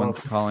And blow everyone's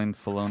up. calling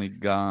Filoni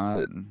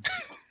God and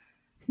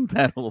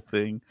that whole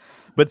thing.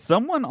 But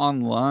someone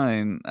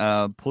online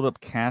pulled up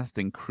cast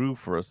and crew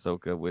for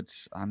Ahsoka,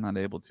 which I'm not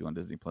able to on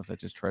Disney Plus. I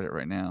just tried it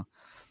right now.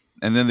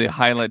 And then they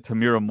highlight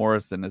Tamira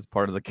Morrison as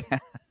part of the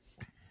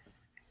cast.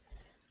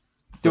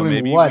 So Doing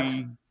maybe what?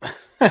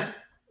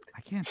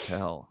 I can't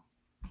tell.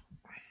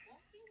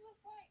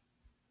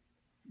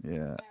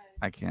 Yeah,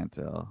 I can't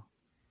tell.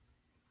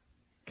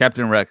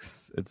 Captain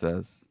Rex, it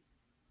says.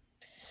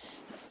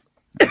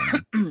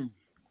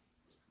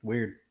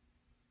 Weird.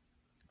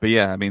 But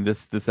yeah, I mean,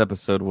 this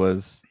episode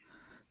was,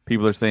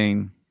 people are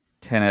saying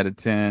 10 out of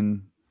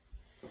 10.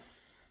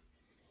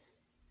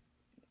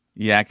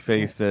 Yak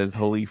Face says,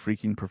 holy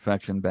freaking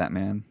perfection,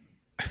 Batman.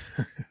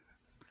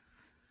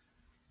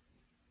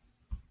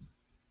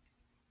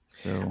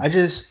 So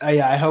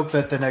I hope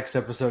that the next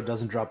episode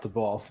doesn't drop the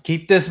ball.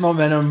 Keep this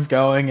momentum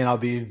going, and I'll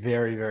be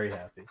very, very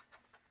happy.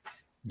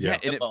 yeah,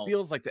 and It it won't.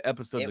 feels like the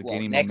episodes It are won't.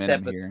 gaining Next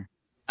momentum episode- here.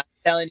 I'm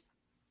telling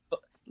you.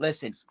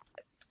 Listen,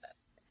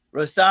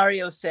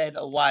 Rosario said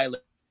a while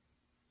ago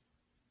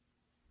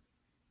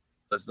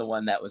was the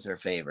one that was her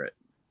favorite.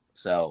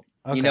 So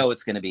Okay. you know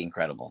it's going to be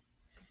incredible.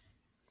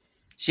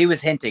 She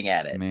was hinting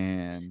at it.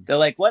 Man. They're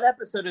like, "What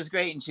episode is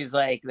great?" And she's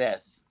like,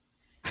 "This."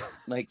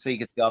 Like, so you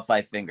can see all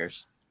 5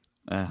 fingers.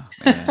 Oh,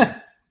 man.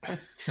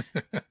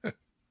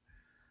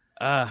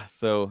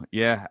 So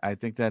yeah, I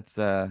think that's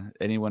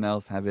anyone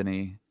else have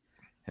anything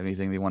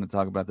they want to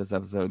talk about this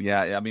episode?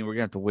 Yeah, I mean, we're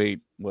gonna have to wait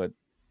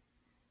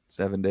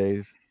 7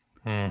 days?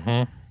 Mm-hmm.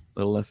 A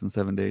little less than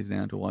 7 days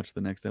now to watch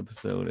the next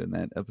episode, and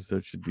that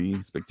episode should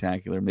be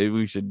spectacular. Maybe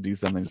we should do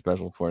something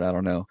special for it. I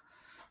don't know,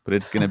 but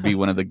it's gonna be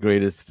one of the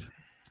greatest.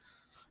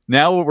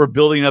 Now we're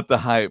building up the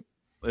hype.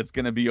 It's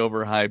gonna be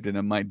overhyped, and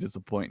it might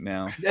disappoint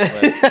now.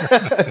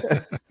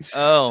 But,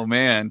 oh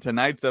man,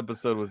 tonight's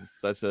episode was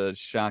such a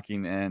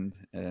shocking end,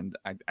 and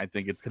I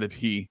think it's gonna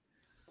be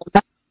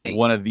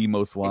one of the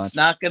most watched. It's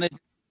not going to.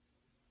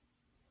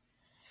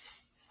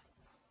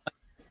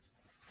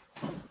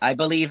 I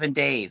believe in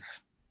Dave.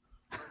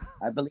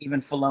 I believe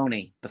in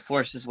Filoni. The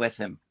Force is with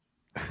him.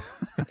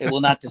 It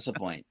will not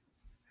disappoint.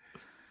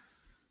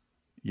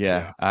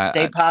 Yeah,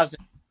 Stay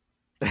positive.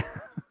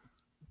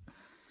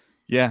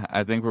 Yeah,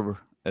 I think we're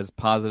as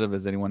positive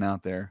as anyone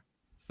out there.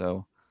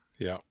 So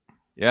Yeah.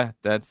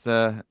 that's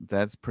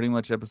pretty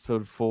much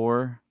episode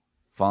 4,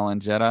 Fallen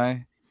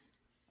Jedi.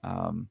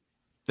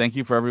 Thank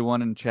you for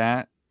everyone in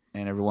chat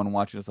and everyone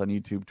watching us on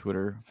YouTube,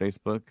 Twitter,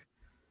 Facebook,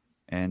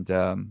 and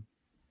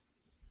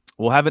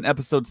we'll have an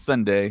episode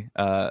Sunday,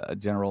 a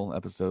general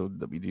episode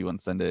that we do on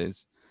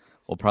Sundays.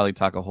 We'll probably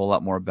talk a whole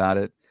lot more about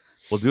it.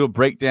 We'll do a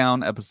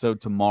breakdown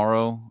episode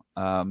tomorrow.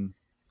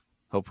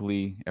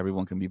 Hopefully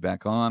everyone can be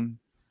back on,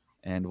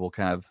 and we'll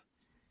kind of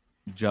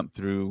jump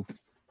through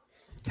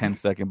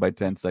 10-second by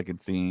 10-second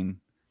scene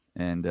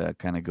and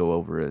kind of go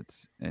over it.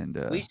 And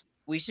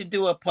We should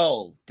do a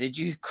poll. Did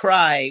you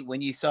cry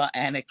when you saw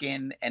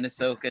Anakin and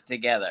Ahsoka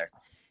together?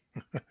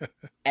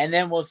 And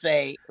then we'll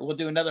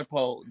do another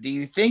poll. Do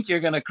you think you're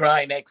going to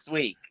cry next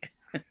week?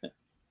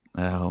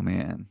 oh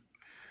man,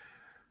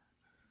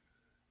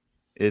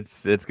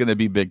 it's going to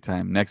be big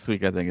time. Next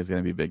week I think it's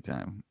going to be big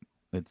time.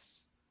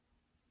 It's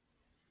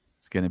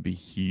going to be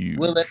huge.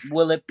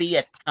 Will it be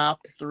a top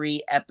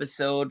 3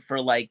 episode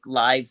for like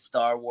live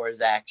Star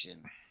Wars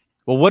action?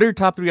 Well, what are your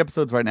top 3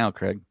 episodes right now,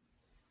 Craig?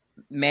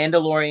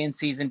 Mandalorian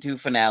season 2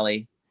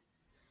 finale,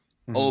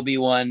 Mhm.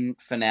 Obi-Wan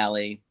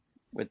finale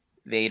with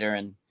Vader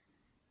and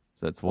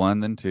So that's 1,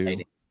 then 2.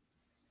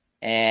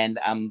 and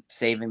I'm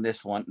saving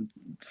this one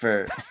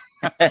for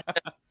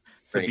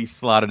To be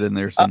slotted in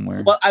there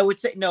somewhere. well,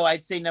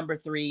 I'd say number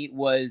 3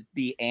 was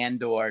the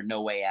Andor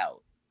No Way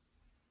Out.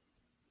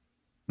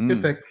 Good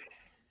Mm, pick.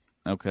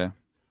 okay.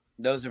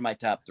 Those are my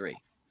top 3.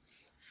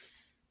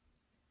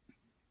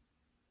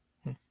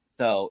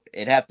 So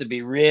it'd have to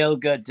be real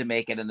good to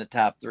make it in the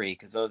top 3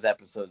 because those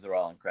episodes are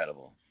all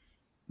incredible.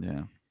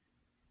 Yeah.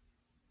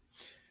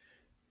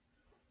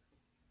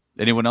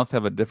 Anyone else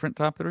have a different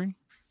top 3?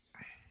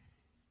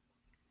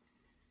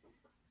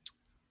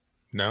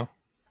 No.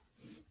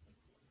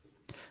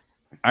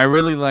 I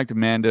really liked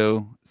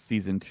Mando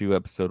season 2,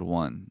 episode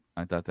 1.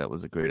 I thought that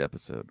was a great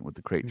episode with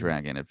the Krayt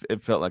Dragon.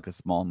 It felt like a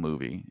small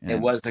movie. It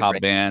And was a Cobb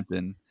great- Vanth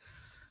and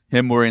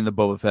him wearing the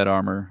Boba Fett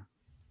armor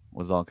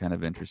was all kind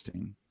of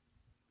interesting.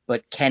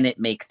 But can it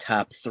make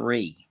top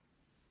 3?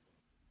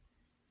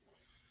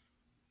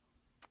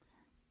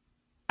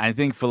 I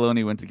think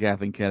Filoni went to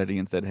Kathleen Kennedy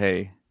and said,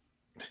 "Hey,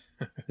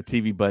 the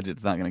TV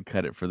budget's not going to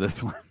cut it for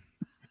this one."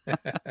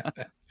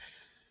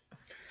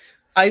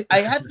 I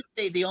have to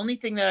say the only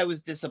thing that I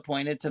was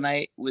disappointed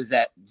tonight was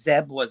that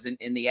Zeb wasn't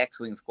in the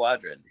X-Wing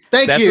squadron.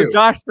 Thank That's you. what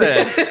Josh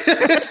said.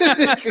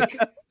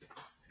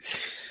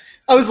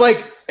 I was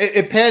like,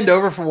 it panned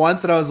over for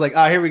once, and I was like,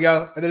 here we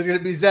go. And there's going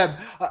to be Zeb.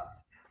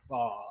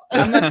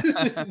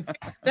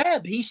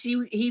 Zeb,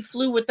 he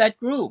flew with that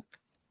group.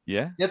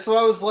 Yeah. That's why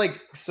I was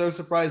like so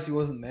surprised he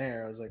wasn't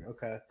there. I was like,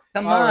 okay.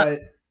 Come All on. right,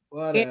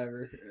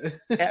 whatever.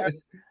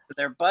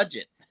 Their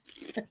budget.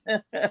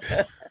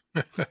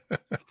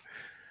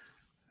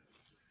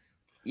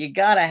 You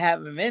gotta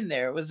have him in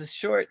there. It was a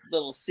short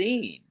little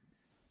scene.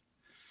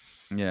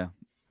 Yeah.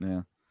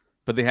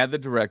 But they had the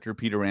director,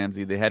 Peter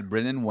Ramsey. They had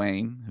Brendan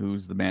Wayne,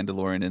 who's the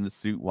Mandalorian in the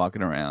suit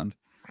walking around.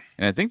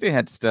 And I think they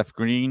had Steph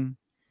Green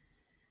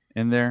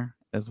in there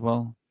as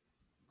well.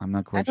 I'm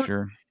not quite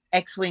sure.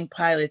 X-Wing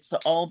pilots to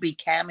all be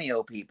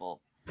cameo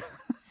people.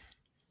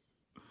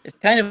 It's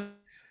kind of...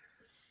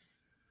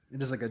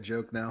 It is like a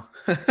joke now.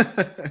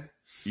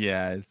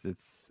 Yeah,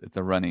 it's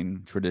a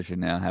running tradition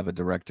now. Have a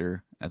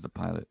director as a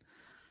pilot.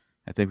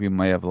 I think we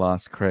may have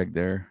lost Craig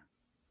there.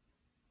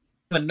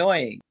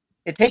 Annoying.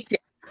 It takes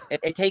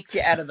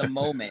you out of the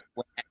moment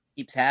when it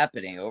keeps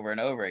happening over and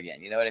over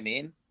again. You know what I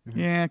mean?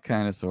 Yeah,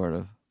 kind of, sort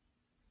of.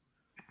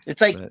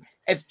 It's like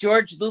if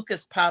George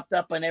Lucas popped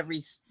up on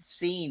every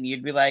scene,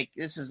 you'd be like,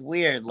 "This is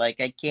weird. Like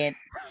I can't."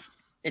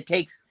 It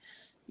takes,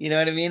 you know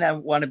what I mean? I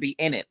want to be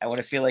in it. I want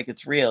to feel like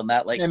it's real,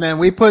 not like. Hey man,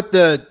 we put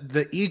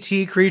the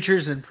ET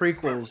creatures in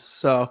prequels,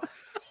 so.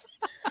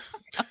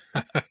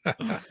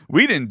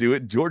 We didn't do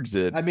it. George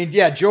did. I mean,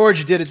 yeah,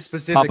 George did it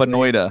specifically. Papa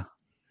Noida.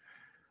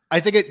 I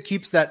think it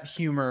keeps that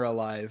humor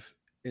alive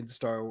in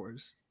Star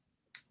Wars.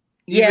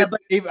 Yeah, but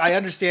I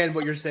understand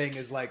what you're saying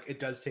is like it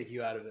does take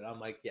you out of it. I'm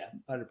like, yeah,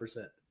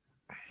 100%.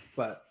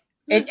 But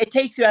it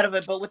takes you out of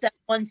it. But with that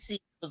one scene,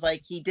 it was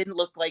like he didn't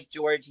look like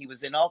George. He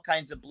was in all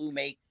kinds of blue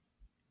makeup.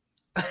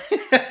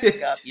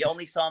 You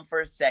only saw him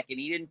for a second.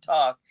 He didn't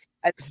talk.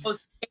 I suppose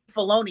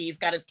Filoni, he's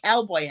got his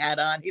cowboy hat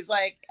on. He's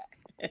like,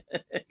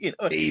 you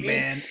know, hey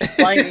man,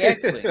 flying the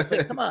X-Wing. It's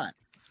like, come on.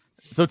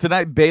 So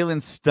tonight,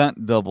 Balin's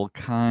stunt double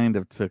kind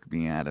of took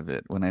me out of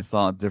it. When I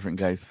saw a different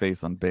guy's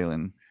face on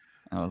Balin,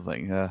 I was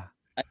like,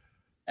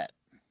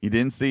 you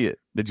didn't see it.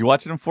 Did you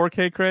watch it in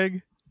 4K,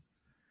 Craig?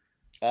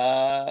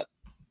 I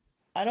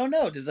don't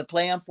know. Does it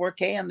play on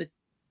 4K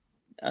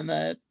on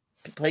the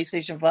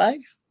PlayStation 5?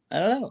 I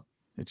don't know.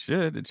 It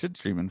should. It should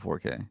stream in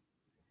 4K.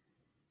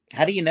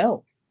 How do you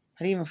know?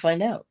 How do you even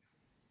find out?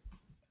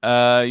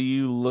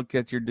 You look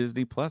at your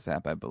Disney Plus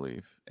app, I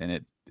believe,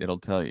 and it'll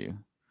tell you.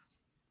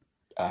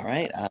 All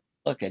right.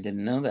 Look, I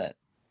didn't know that.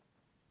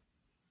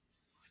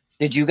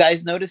 Did you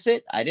guys notice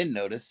it? I didn't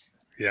notice.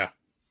 Yeah.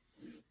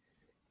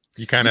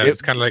 You kind of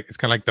it's kind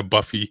of like the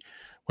Buffy.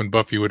 When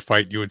Buffy would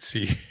fight, you would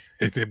see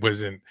it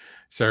wasn't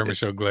Sarah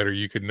Michelle Gellar.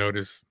 You could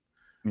notice.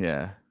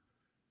 Yeah.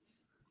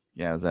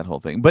 Yeah, it was that whole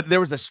thing. But there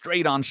was a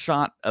straight on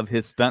shot of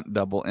his stunt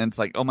double, and it's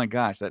like, oh my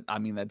gosh,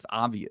 that's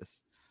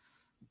obvious.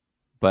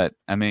 But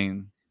I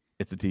mean,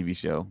 it's a TV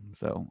show,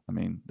 so I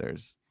mean,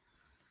 there's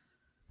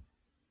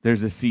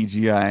a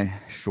CGI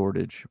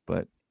shortage,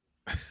 but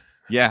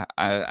yeah,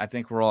 I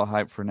think we're all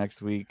hyped for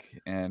next week,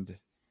 and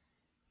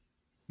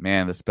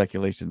man, the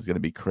speculation is going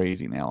to be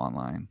crazy now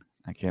online.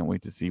 I can't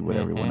wait to see what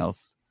everyone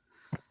else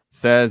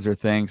says or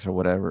thinks or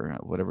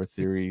whatever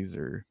theories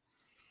or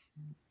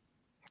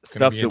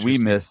stuff that we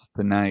missed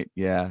tonight.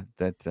 Yeah,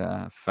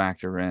 that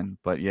factor in.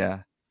 But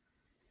yeah,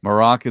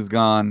 Marok is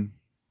gone.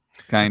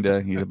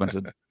 Kinda. He's a bunch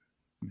of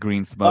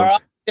green smoke.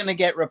 Marok's going to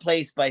get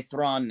replaced by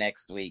Thrawn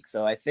next week,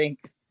 so I think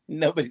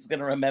nobody's going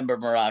to remember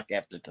Marok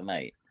after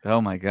tonight.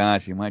 Oh my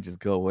gosh, he might just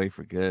go away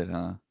for good,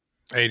 huh?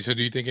 Hey, so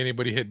do you think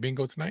anybody hit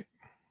bingo tonight?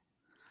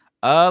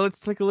 Let's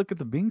take a look at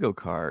the bingo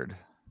card.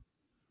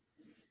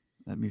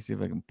 Let me see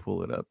if I can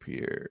pull it up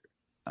here.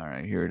 All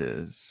right, here it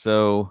is.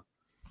 So,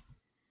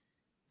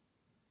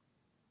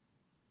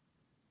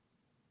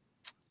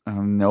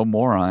 no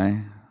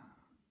Morai.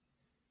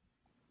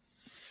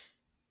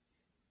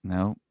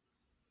 No,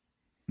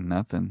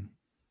 nothing.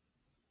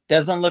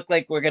 Doesn't look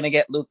like we're going to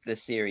get Luke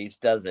this series,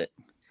 does it?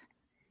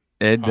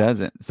 It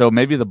doesn't. So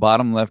maybe the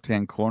bottom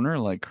left-hand corner,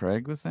 like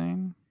Craig was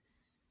saying.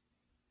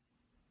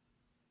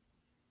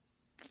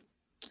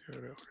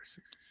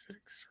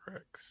 66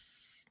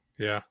 Rex.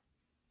 Yeah.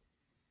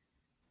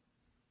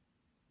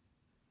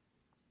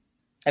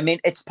 I mean,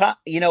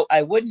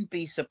 I wouldn't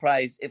be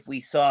surprised if we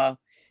saw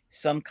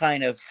some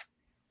kind of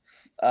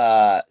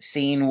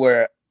scene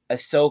where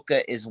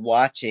Ahsoka is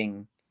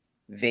watching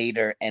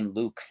Vader and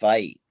Luke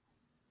fight.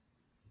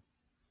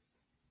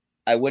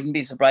 I wouldn't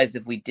be surprised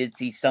if we did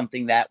see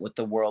something that with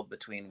the world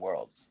between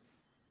worlds.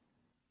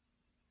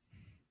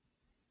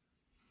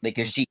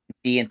 Because she can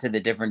see into the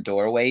different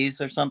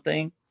doorways or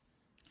something.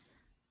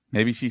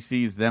 Maybe she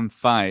sees them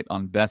fight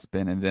on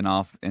Bespin, and then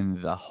off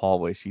in the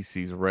hallway she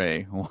sees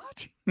Rey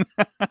watching.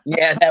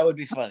 Yeah, that would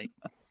be funny.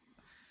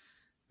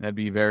 That'd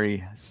be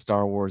very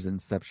Star Wars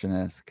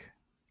Inception-esque.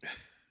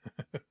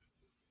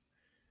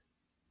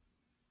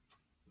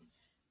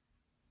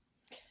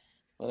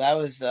 Well, that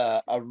was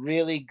a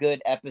really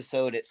good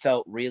episode. It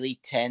felt really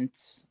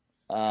tense.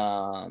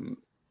 The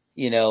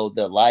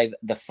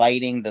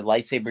fighting, the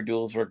lightsaber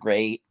duels were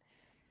great.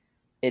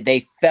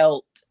 They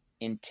felt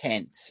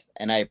intense,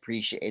 and I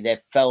appreciate it.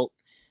 That felt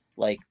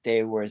like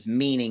there was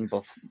meaning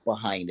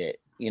behind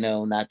it,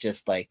 not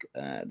just like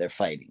they're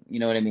fighting. You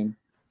know what I mean?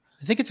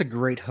 I think it's a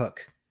great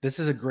hook. This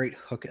is a great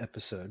hook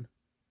episode.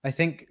 I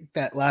think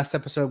that last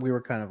episode we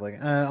were kind of like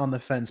on the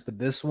fence, but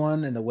this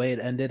one and the way it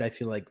ended, I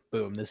feel like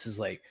boom, this is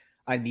like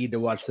I need to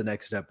watch the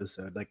next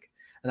episode. Like,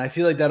 and I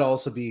feel like that'll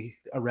also be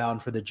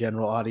around for the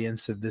general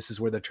audience if this is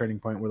where the turning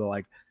point where they're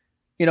like,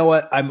 you know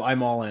what,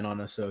 I'm all in on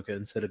Ahsoka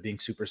instead of being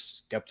super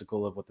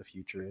skeptical of what the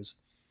future is.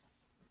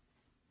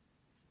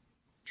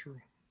 True.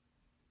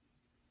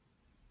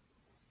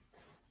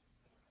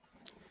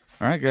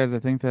 All right, guys, I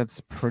think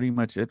that's pretty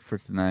much it for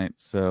tonight.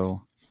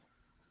 So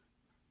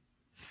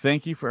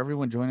thank you for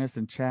everyone joining us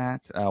in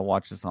chat.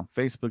 Watch us on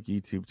Facebook,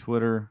 YouTube,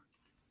 Twitter,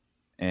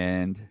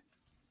 and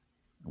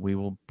we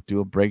will do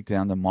a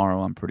breakdown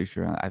tomorrow. I'm pretty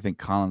sure. I think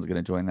Colin's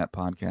going to join that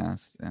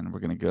podcast, and we're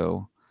going to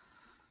go.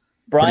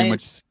 Brian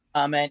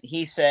comment.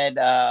 He said,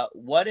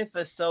 "What if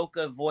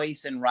Ahsoka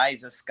voice in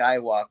Rise of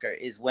Skywalker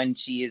is when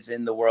she is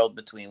in the world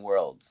between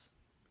worlds?"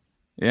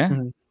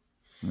 Yeah,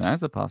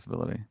 that's a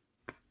possibility.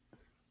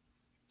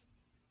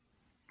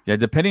 Yeah,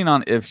 depending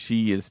on if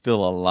she is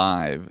still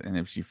alive and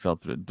if she fell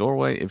through the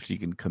doorway, if she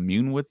can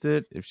commune with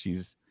it, if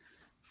she's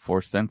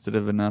force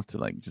sensitive enough to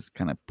like just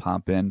kind of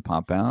pop in,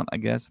 pop out, I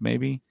guess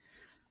maybe.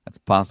 It's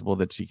possible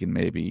that she can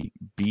maybe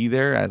be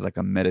there as like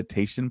a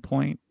meditation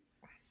point.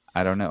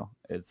 I don't know.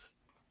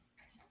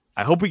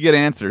 I hope we get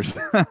answers.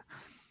 I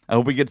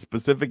hope we get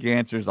specific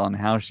answers on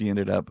how she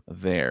ended up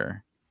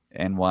there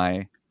and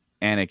why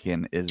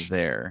Anakin is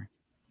there.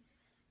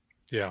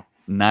 Yeah.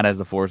 Not as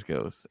the Force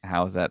Ghost.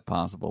 How is that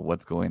possible?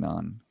 What's going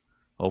on?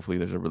 Hopefully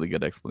there's a really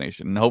good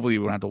explanation. And hopefully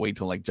we don't have to wait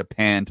till like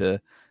Japan to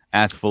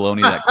ask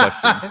Filoni that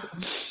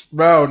question.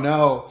 Bro,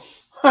 no.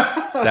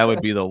 That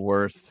would be the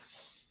worst.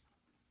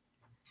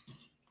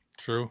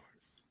 True.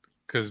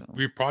 Because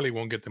we probably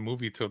won't get the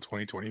movie till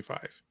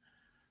 2025.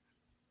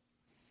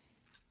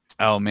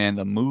 Oh, man,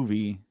 the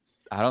movie.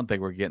 I don't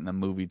think we're getting the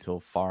movie till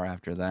far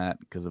after that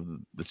because of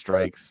the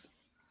strikes.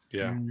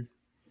 Yeah.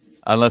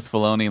 Unless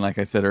Filoni, like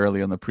I said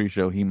earlier on the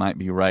pre-show, he might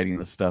be writing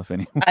the stuff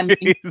anyways. I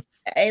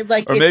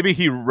mean, or maybe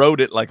he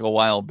wrote it like a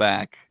while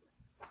back.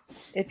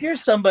 If you're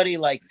somebody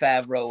like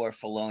Favreau or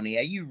Filoni,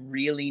 are you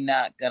really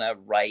not gonna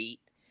write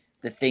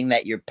the thing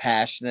that you're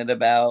passionate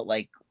about?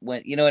 Like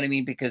when you know what I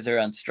mean? Because they're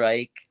on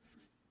strike.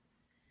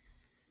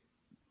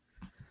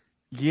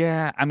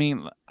 Yeah, I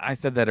mean, I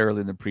said that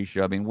earlier in the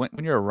pre-show. I mean,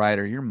 when you're a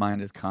writer, your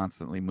mind is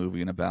constantly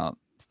moving about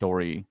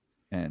story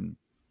and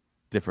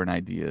different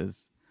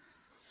ideas.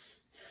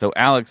 So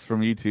Alex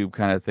from YouTube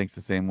kind of thinks the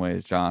same way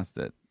as Josh,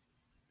 that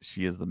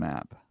she is the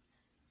map.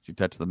 She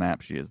touched the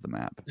map. She is the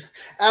map.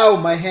 Ow,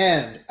 my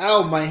hand.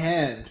 Ow, my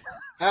hand.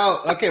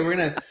 Ow. Okay, we're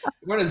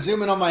gonna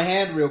zoom in on my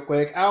hand real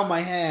quick. Ow,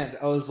 my hand.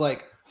 I was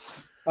like,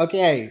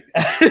 okay.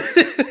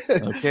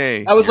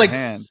 Okay. I was like,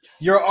 hand.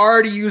 You're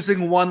already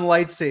using one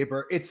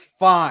lightsaber. It's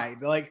fine.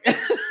 Like,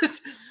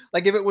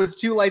 like if it was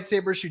two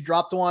lightsabers, she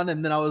dropped one,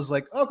 and then I was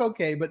like, oh,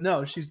 okay. But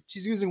no, she's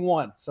using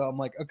one. So I'm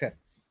like, okay.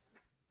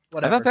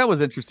 Whatever. I thought that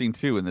was interesting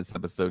too in this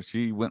episode.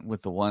 She went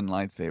with the one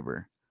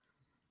lightsaber.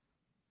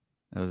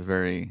 That was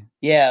very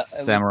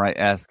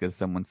samurai-esque, as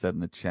someone said in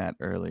the chat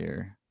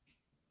earlier.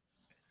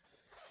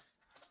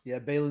 Yeah,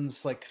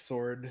 Balin's like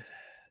sword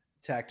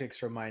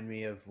tactics remind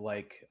me of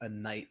like a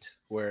knight,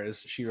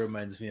 whereas she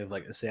reminds me of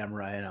like a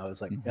samurai, and I was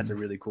like, that's a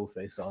really cool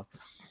face-off.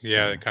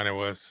 Yeah, it kind of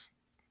was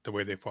the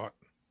way they fought.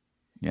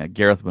 Yeah,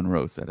 Gareth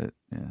Monroe said it.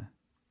 Yeah.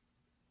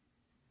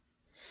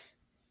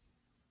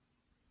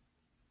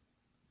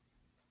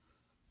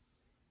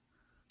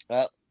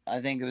 Well,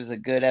 I think it was a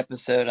good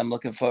episode. I'm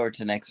looking forward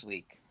to next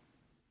week.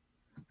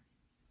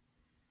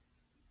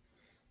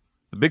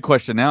 The big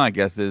question now, I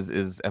guess,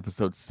 is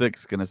episode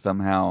 6 going to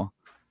somehow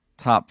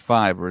top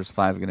 5, or is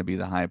 5 going to be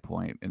the high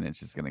point, and it's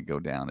just going to go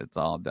down? It's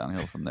all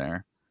downhill from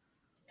there.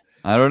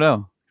 I don't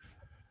know.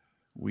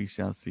 We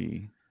shall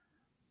see.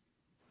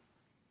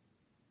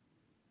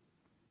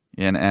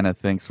 Yeah, and Anna,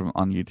 thanks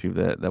on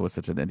YouTube. That was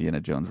such an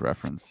Indiana Jones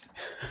reference.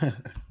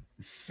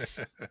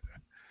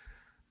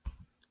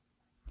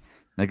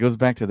 That goes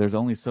back to there's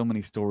only so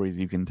many stories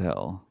you can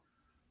tell.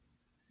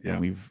 Yeah,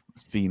 and we've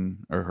seen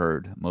or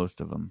heard most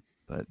of them,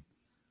 but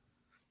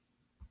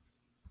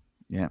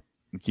yeah,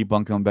 we keep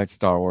on coming back to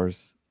Star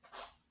Wars,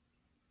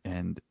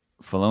 and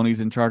Filoni's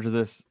in charge of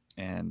this,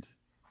 and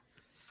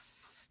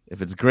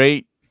if it's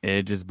great,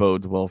 it just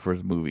bodes well for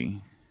his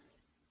movie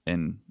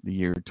in the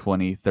year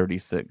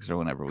 2036 or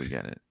whenever we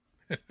get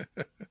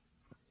it.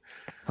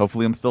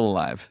 Hopefully, I'm still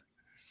alive.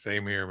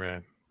 Same here,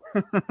 man.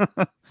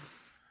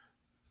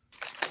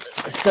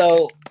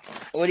 So,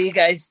 what do you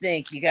guys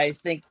think? You guys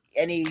think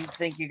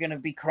you're gonna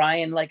be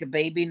crying like a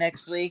baby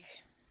next week?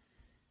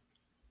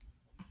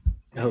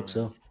 I hope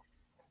so.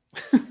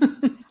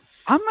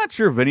 I'm not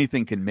sure if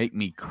anything can make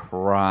me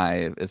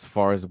cry as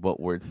far as what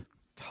we're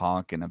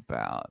talking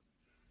about.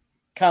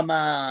 Come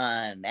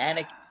on,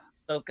 Anakin,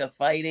 Ahsoka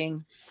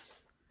fighting.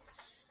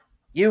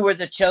 You were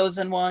the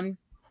chosen one.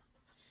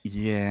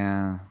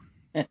 Yeah.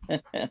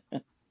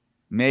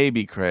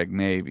 Maybe, Craig.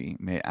 Maybe.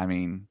 I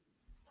mean,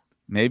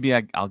 maybe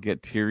I'll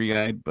get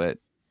teary-eyed, but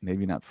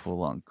maybe not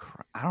full-on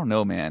cry. I don't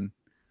know, man.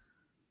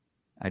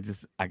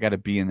 I got to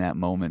be in that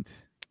moment.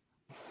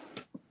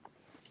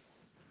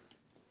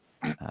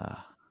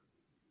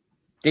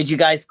 Did you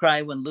guys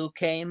cry when Luke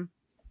came?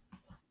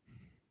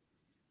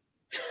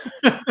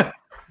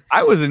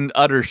 I was in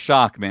utter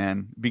shock,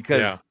 man, because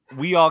Yeah.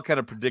 we all kind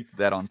of predicted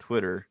that on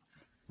Twitter,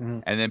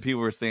 Mhm. and then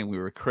people were saying we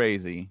were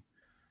crazy,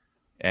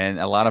 and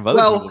a lot of other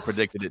Well, people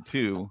predicted it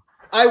too.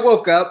 I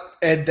woke up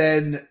and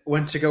then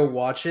went to go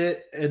watch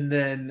it, and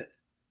then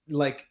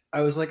like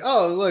I was like,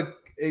 "Oh, look,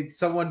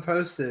 someone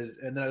posted,"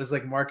 and then it was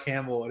like Mark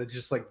Hamill, and it's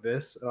just like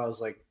this, and I was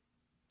like,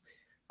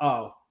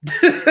 "Oh,"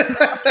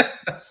 I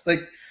was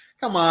like,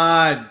 "Come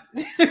on."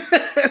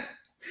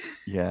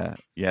 Yeah,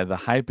 the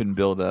hype and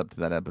build up to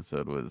that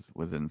episode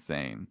was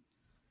insane,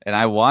 and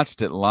I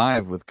watched it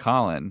live with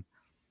Colin.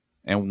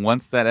 And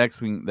once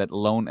that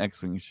lone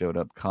X-wing showed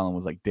up, Colin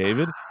was like,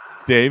 David,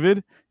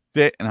 and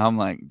I'm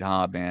like,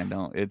 nah, man,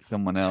 don't. It's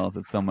someone else.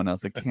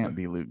 It can't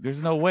be Luke.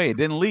 There's no way. It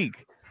didn't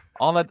leak.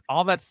 All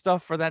that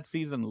stuff for that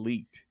season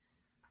leaked,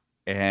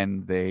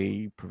 and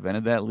they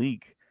prevented that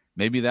leak.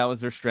 Maybe that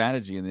was their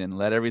strategy, and then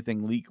let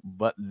everything leak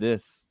but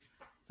this.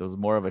 So it was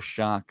more of a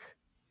shock.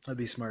 That'd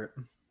be smart.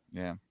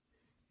 Yeah.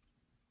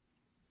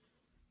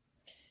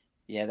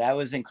 Yeah, that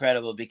was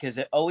incredible because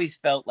it always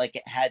felt like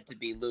it had to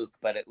be Luke,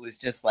 but it was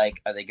just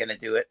like, are they going to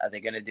do it? Are they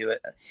going to do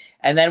it?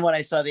 And then when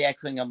I saw the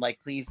X-Wing, I'm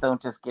like, please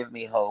don't just give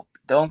me hope.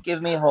 Don't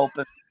give me hope,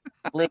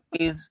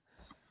 please.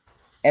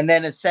 And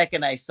then a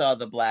second I saw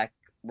the black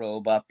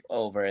robe up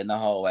over in the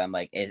hallway. I'm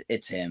like,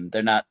 it's him.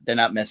 They're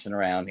not messing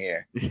around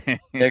here.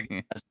 They're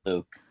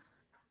Luke.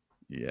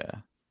 Yeah.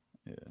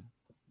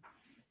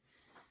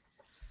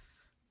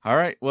 All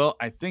right. Well,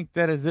 I think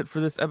that is it for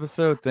this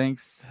episode.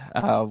 Thanks.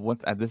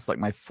 This is like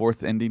my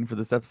fourth ending for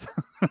this episode.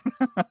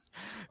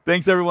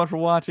 Thanks everyone for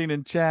watching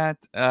and chat.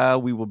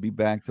 We will be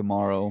back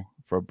tomorrow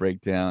for a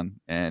breakdown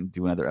and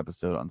do another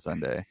episode on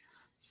Sunday.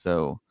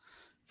 So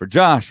for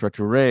Josh,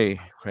 Retro Ray,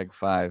 Craig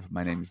 5,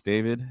 my name is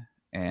David,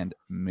 and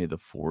may the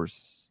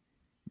Force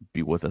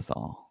be with us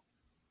all.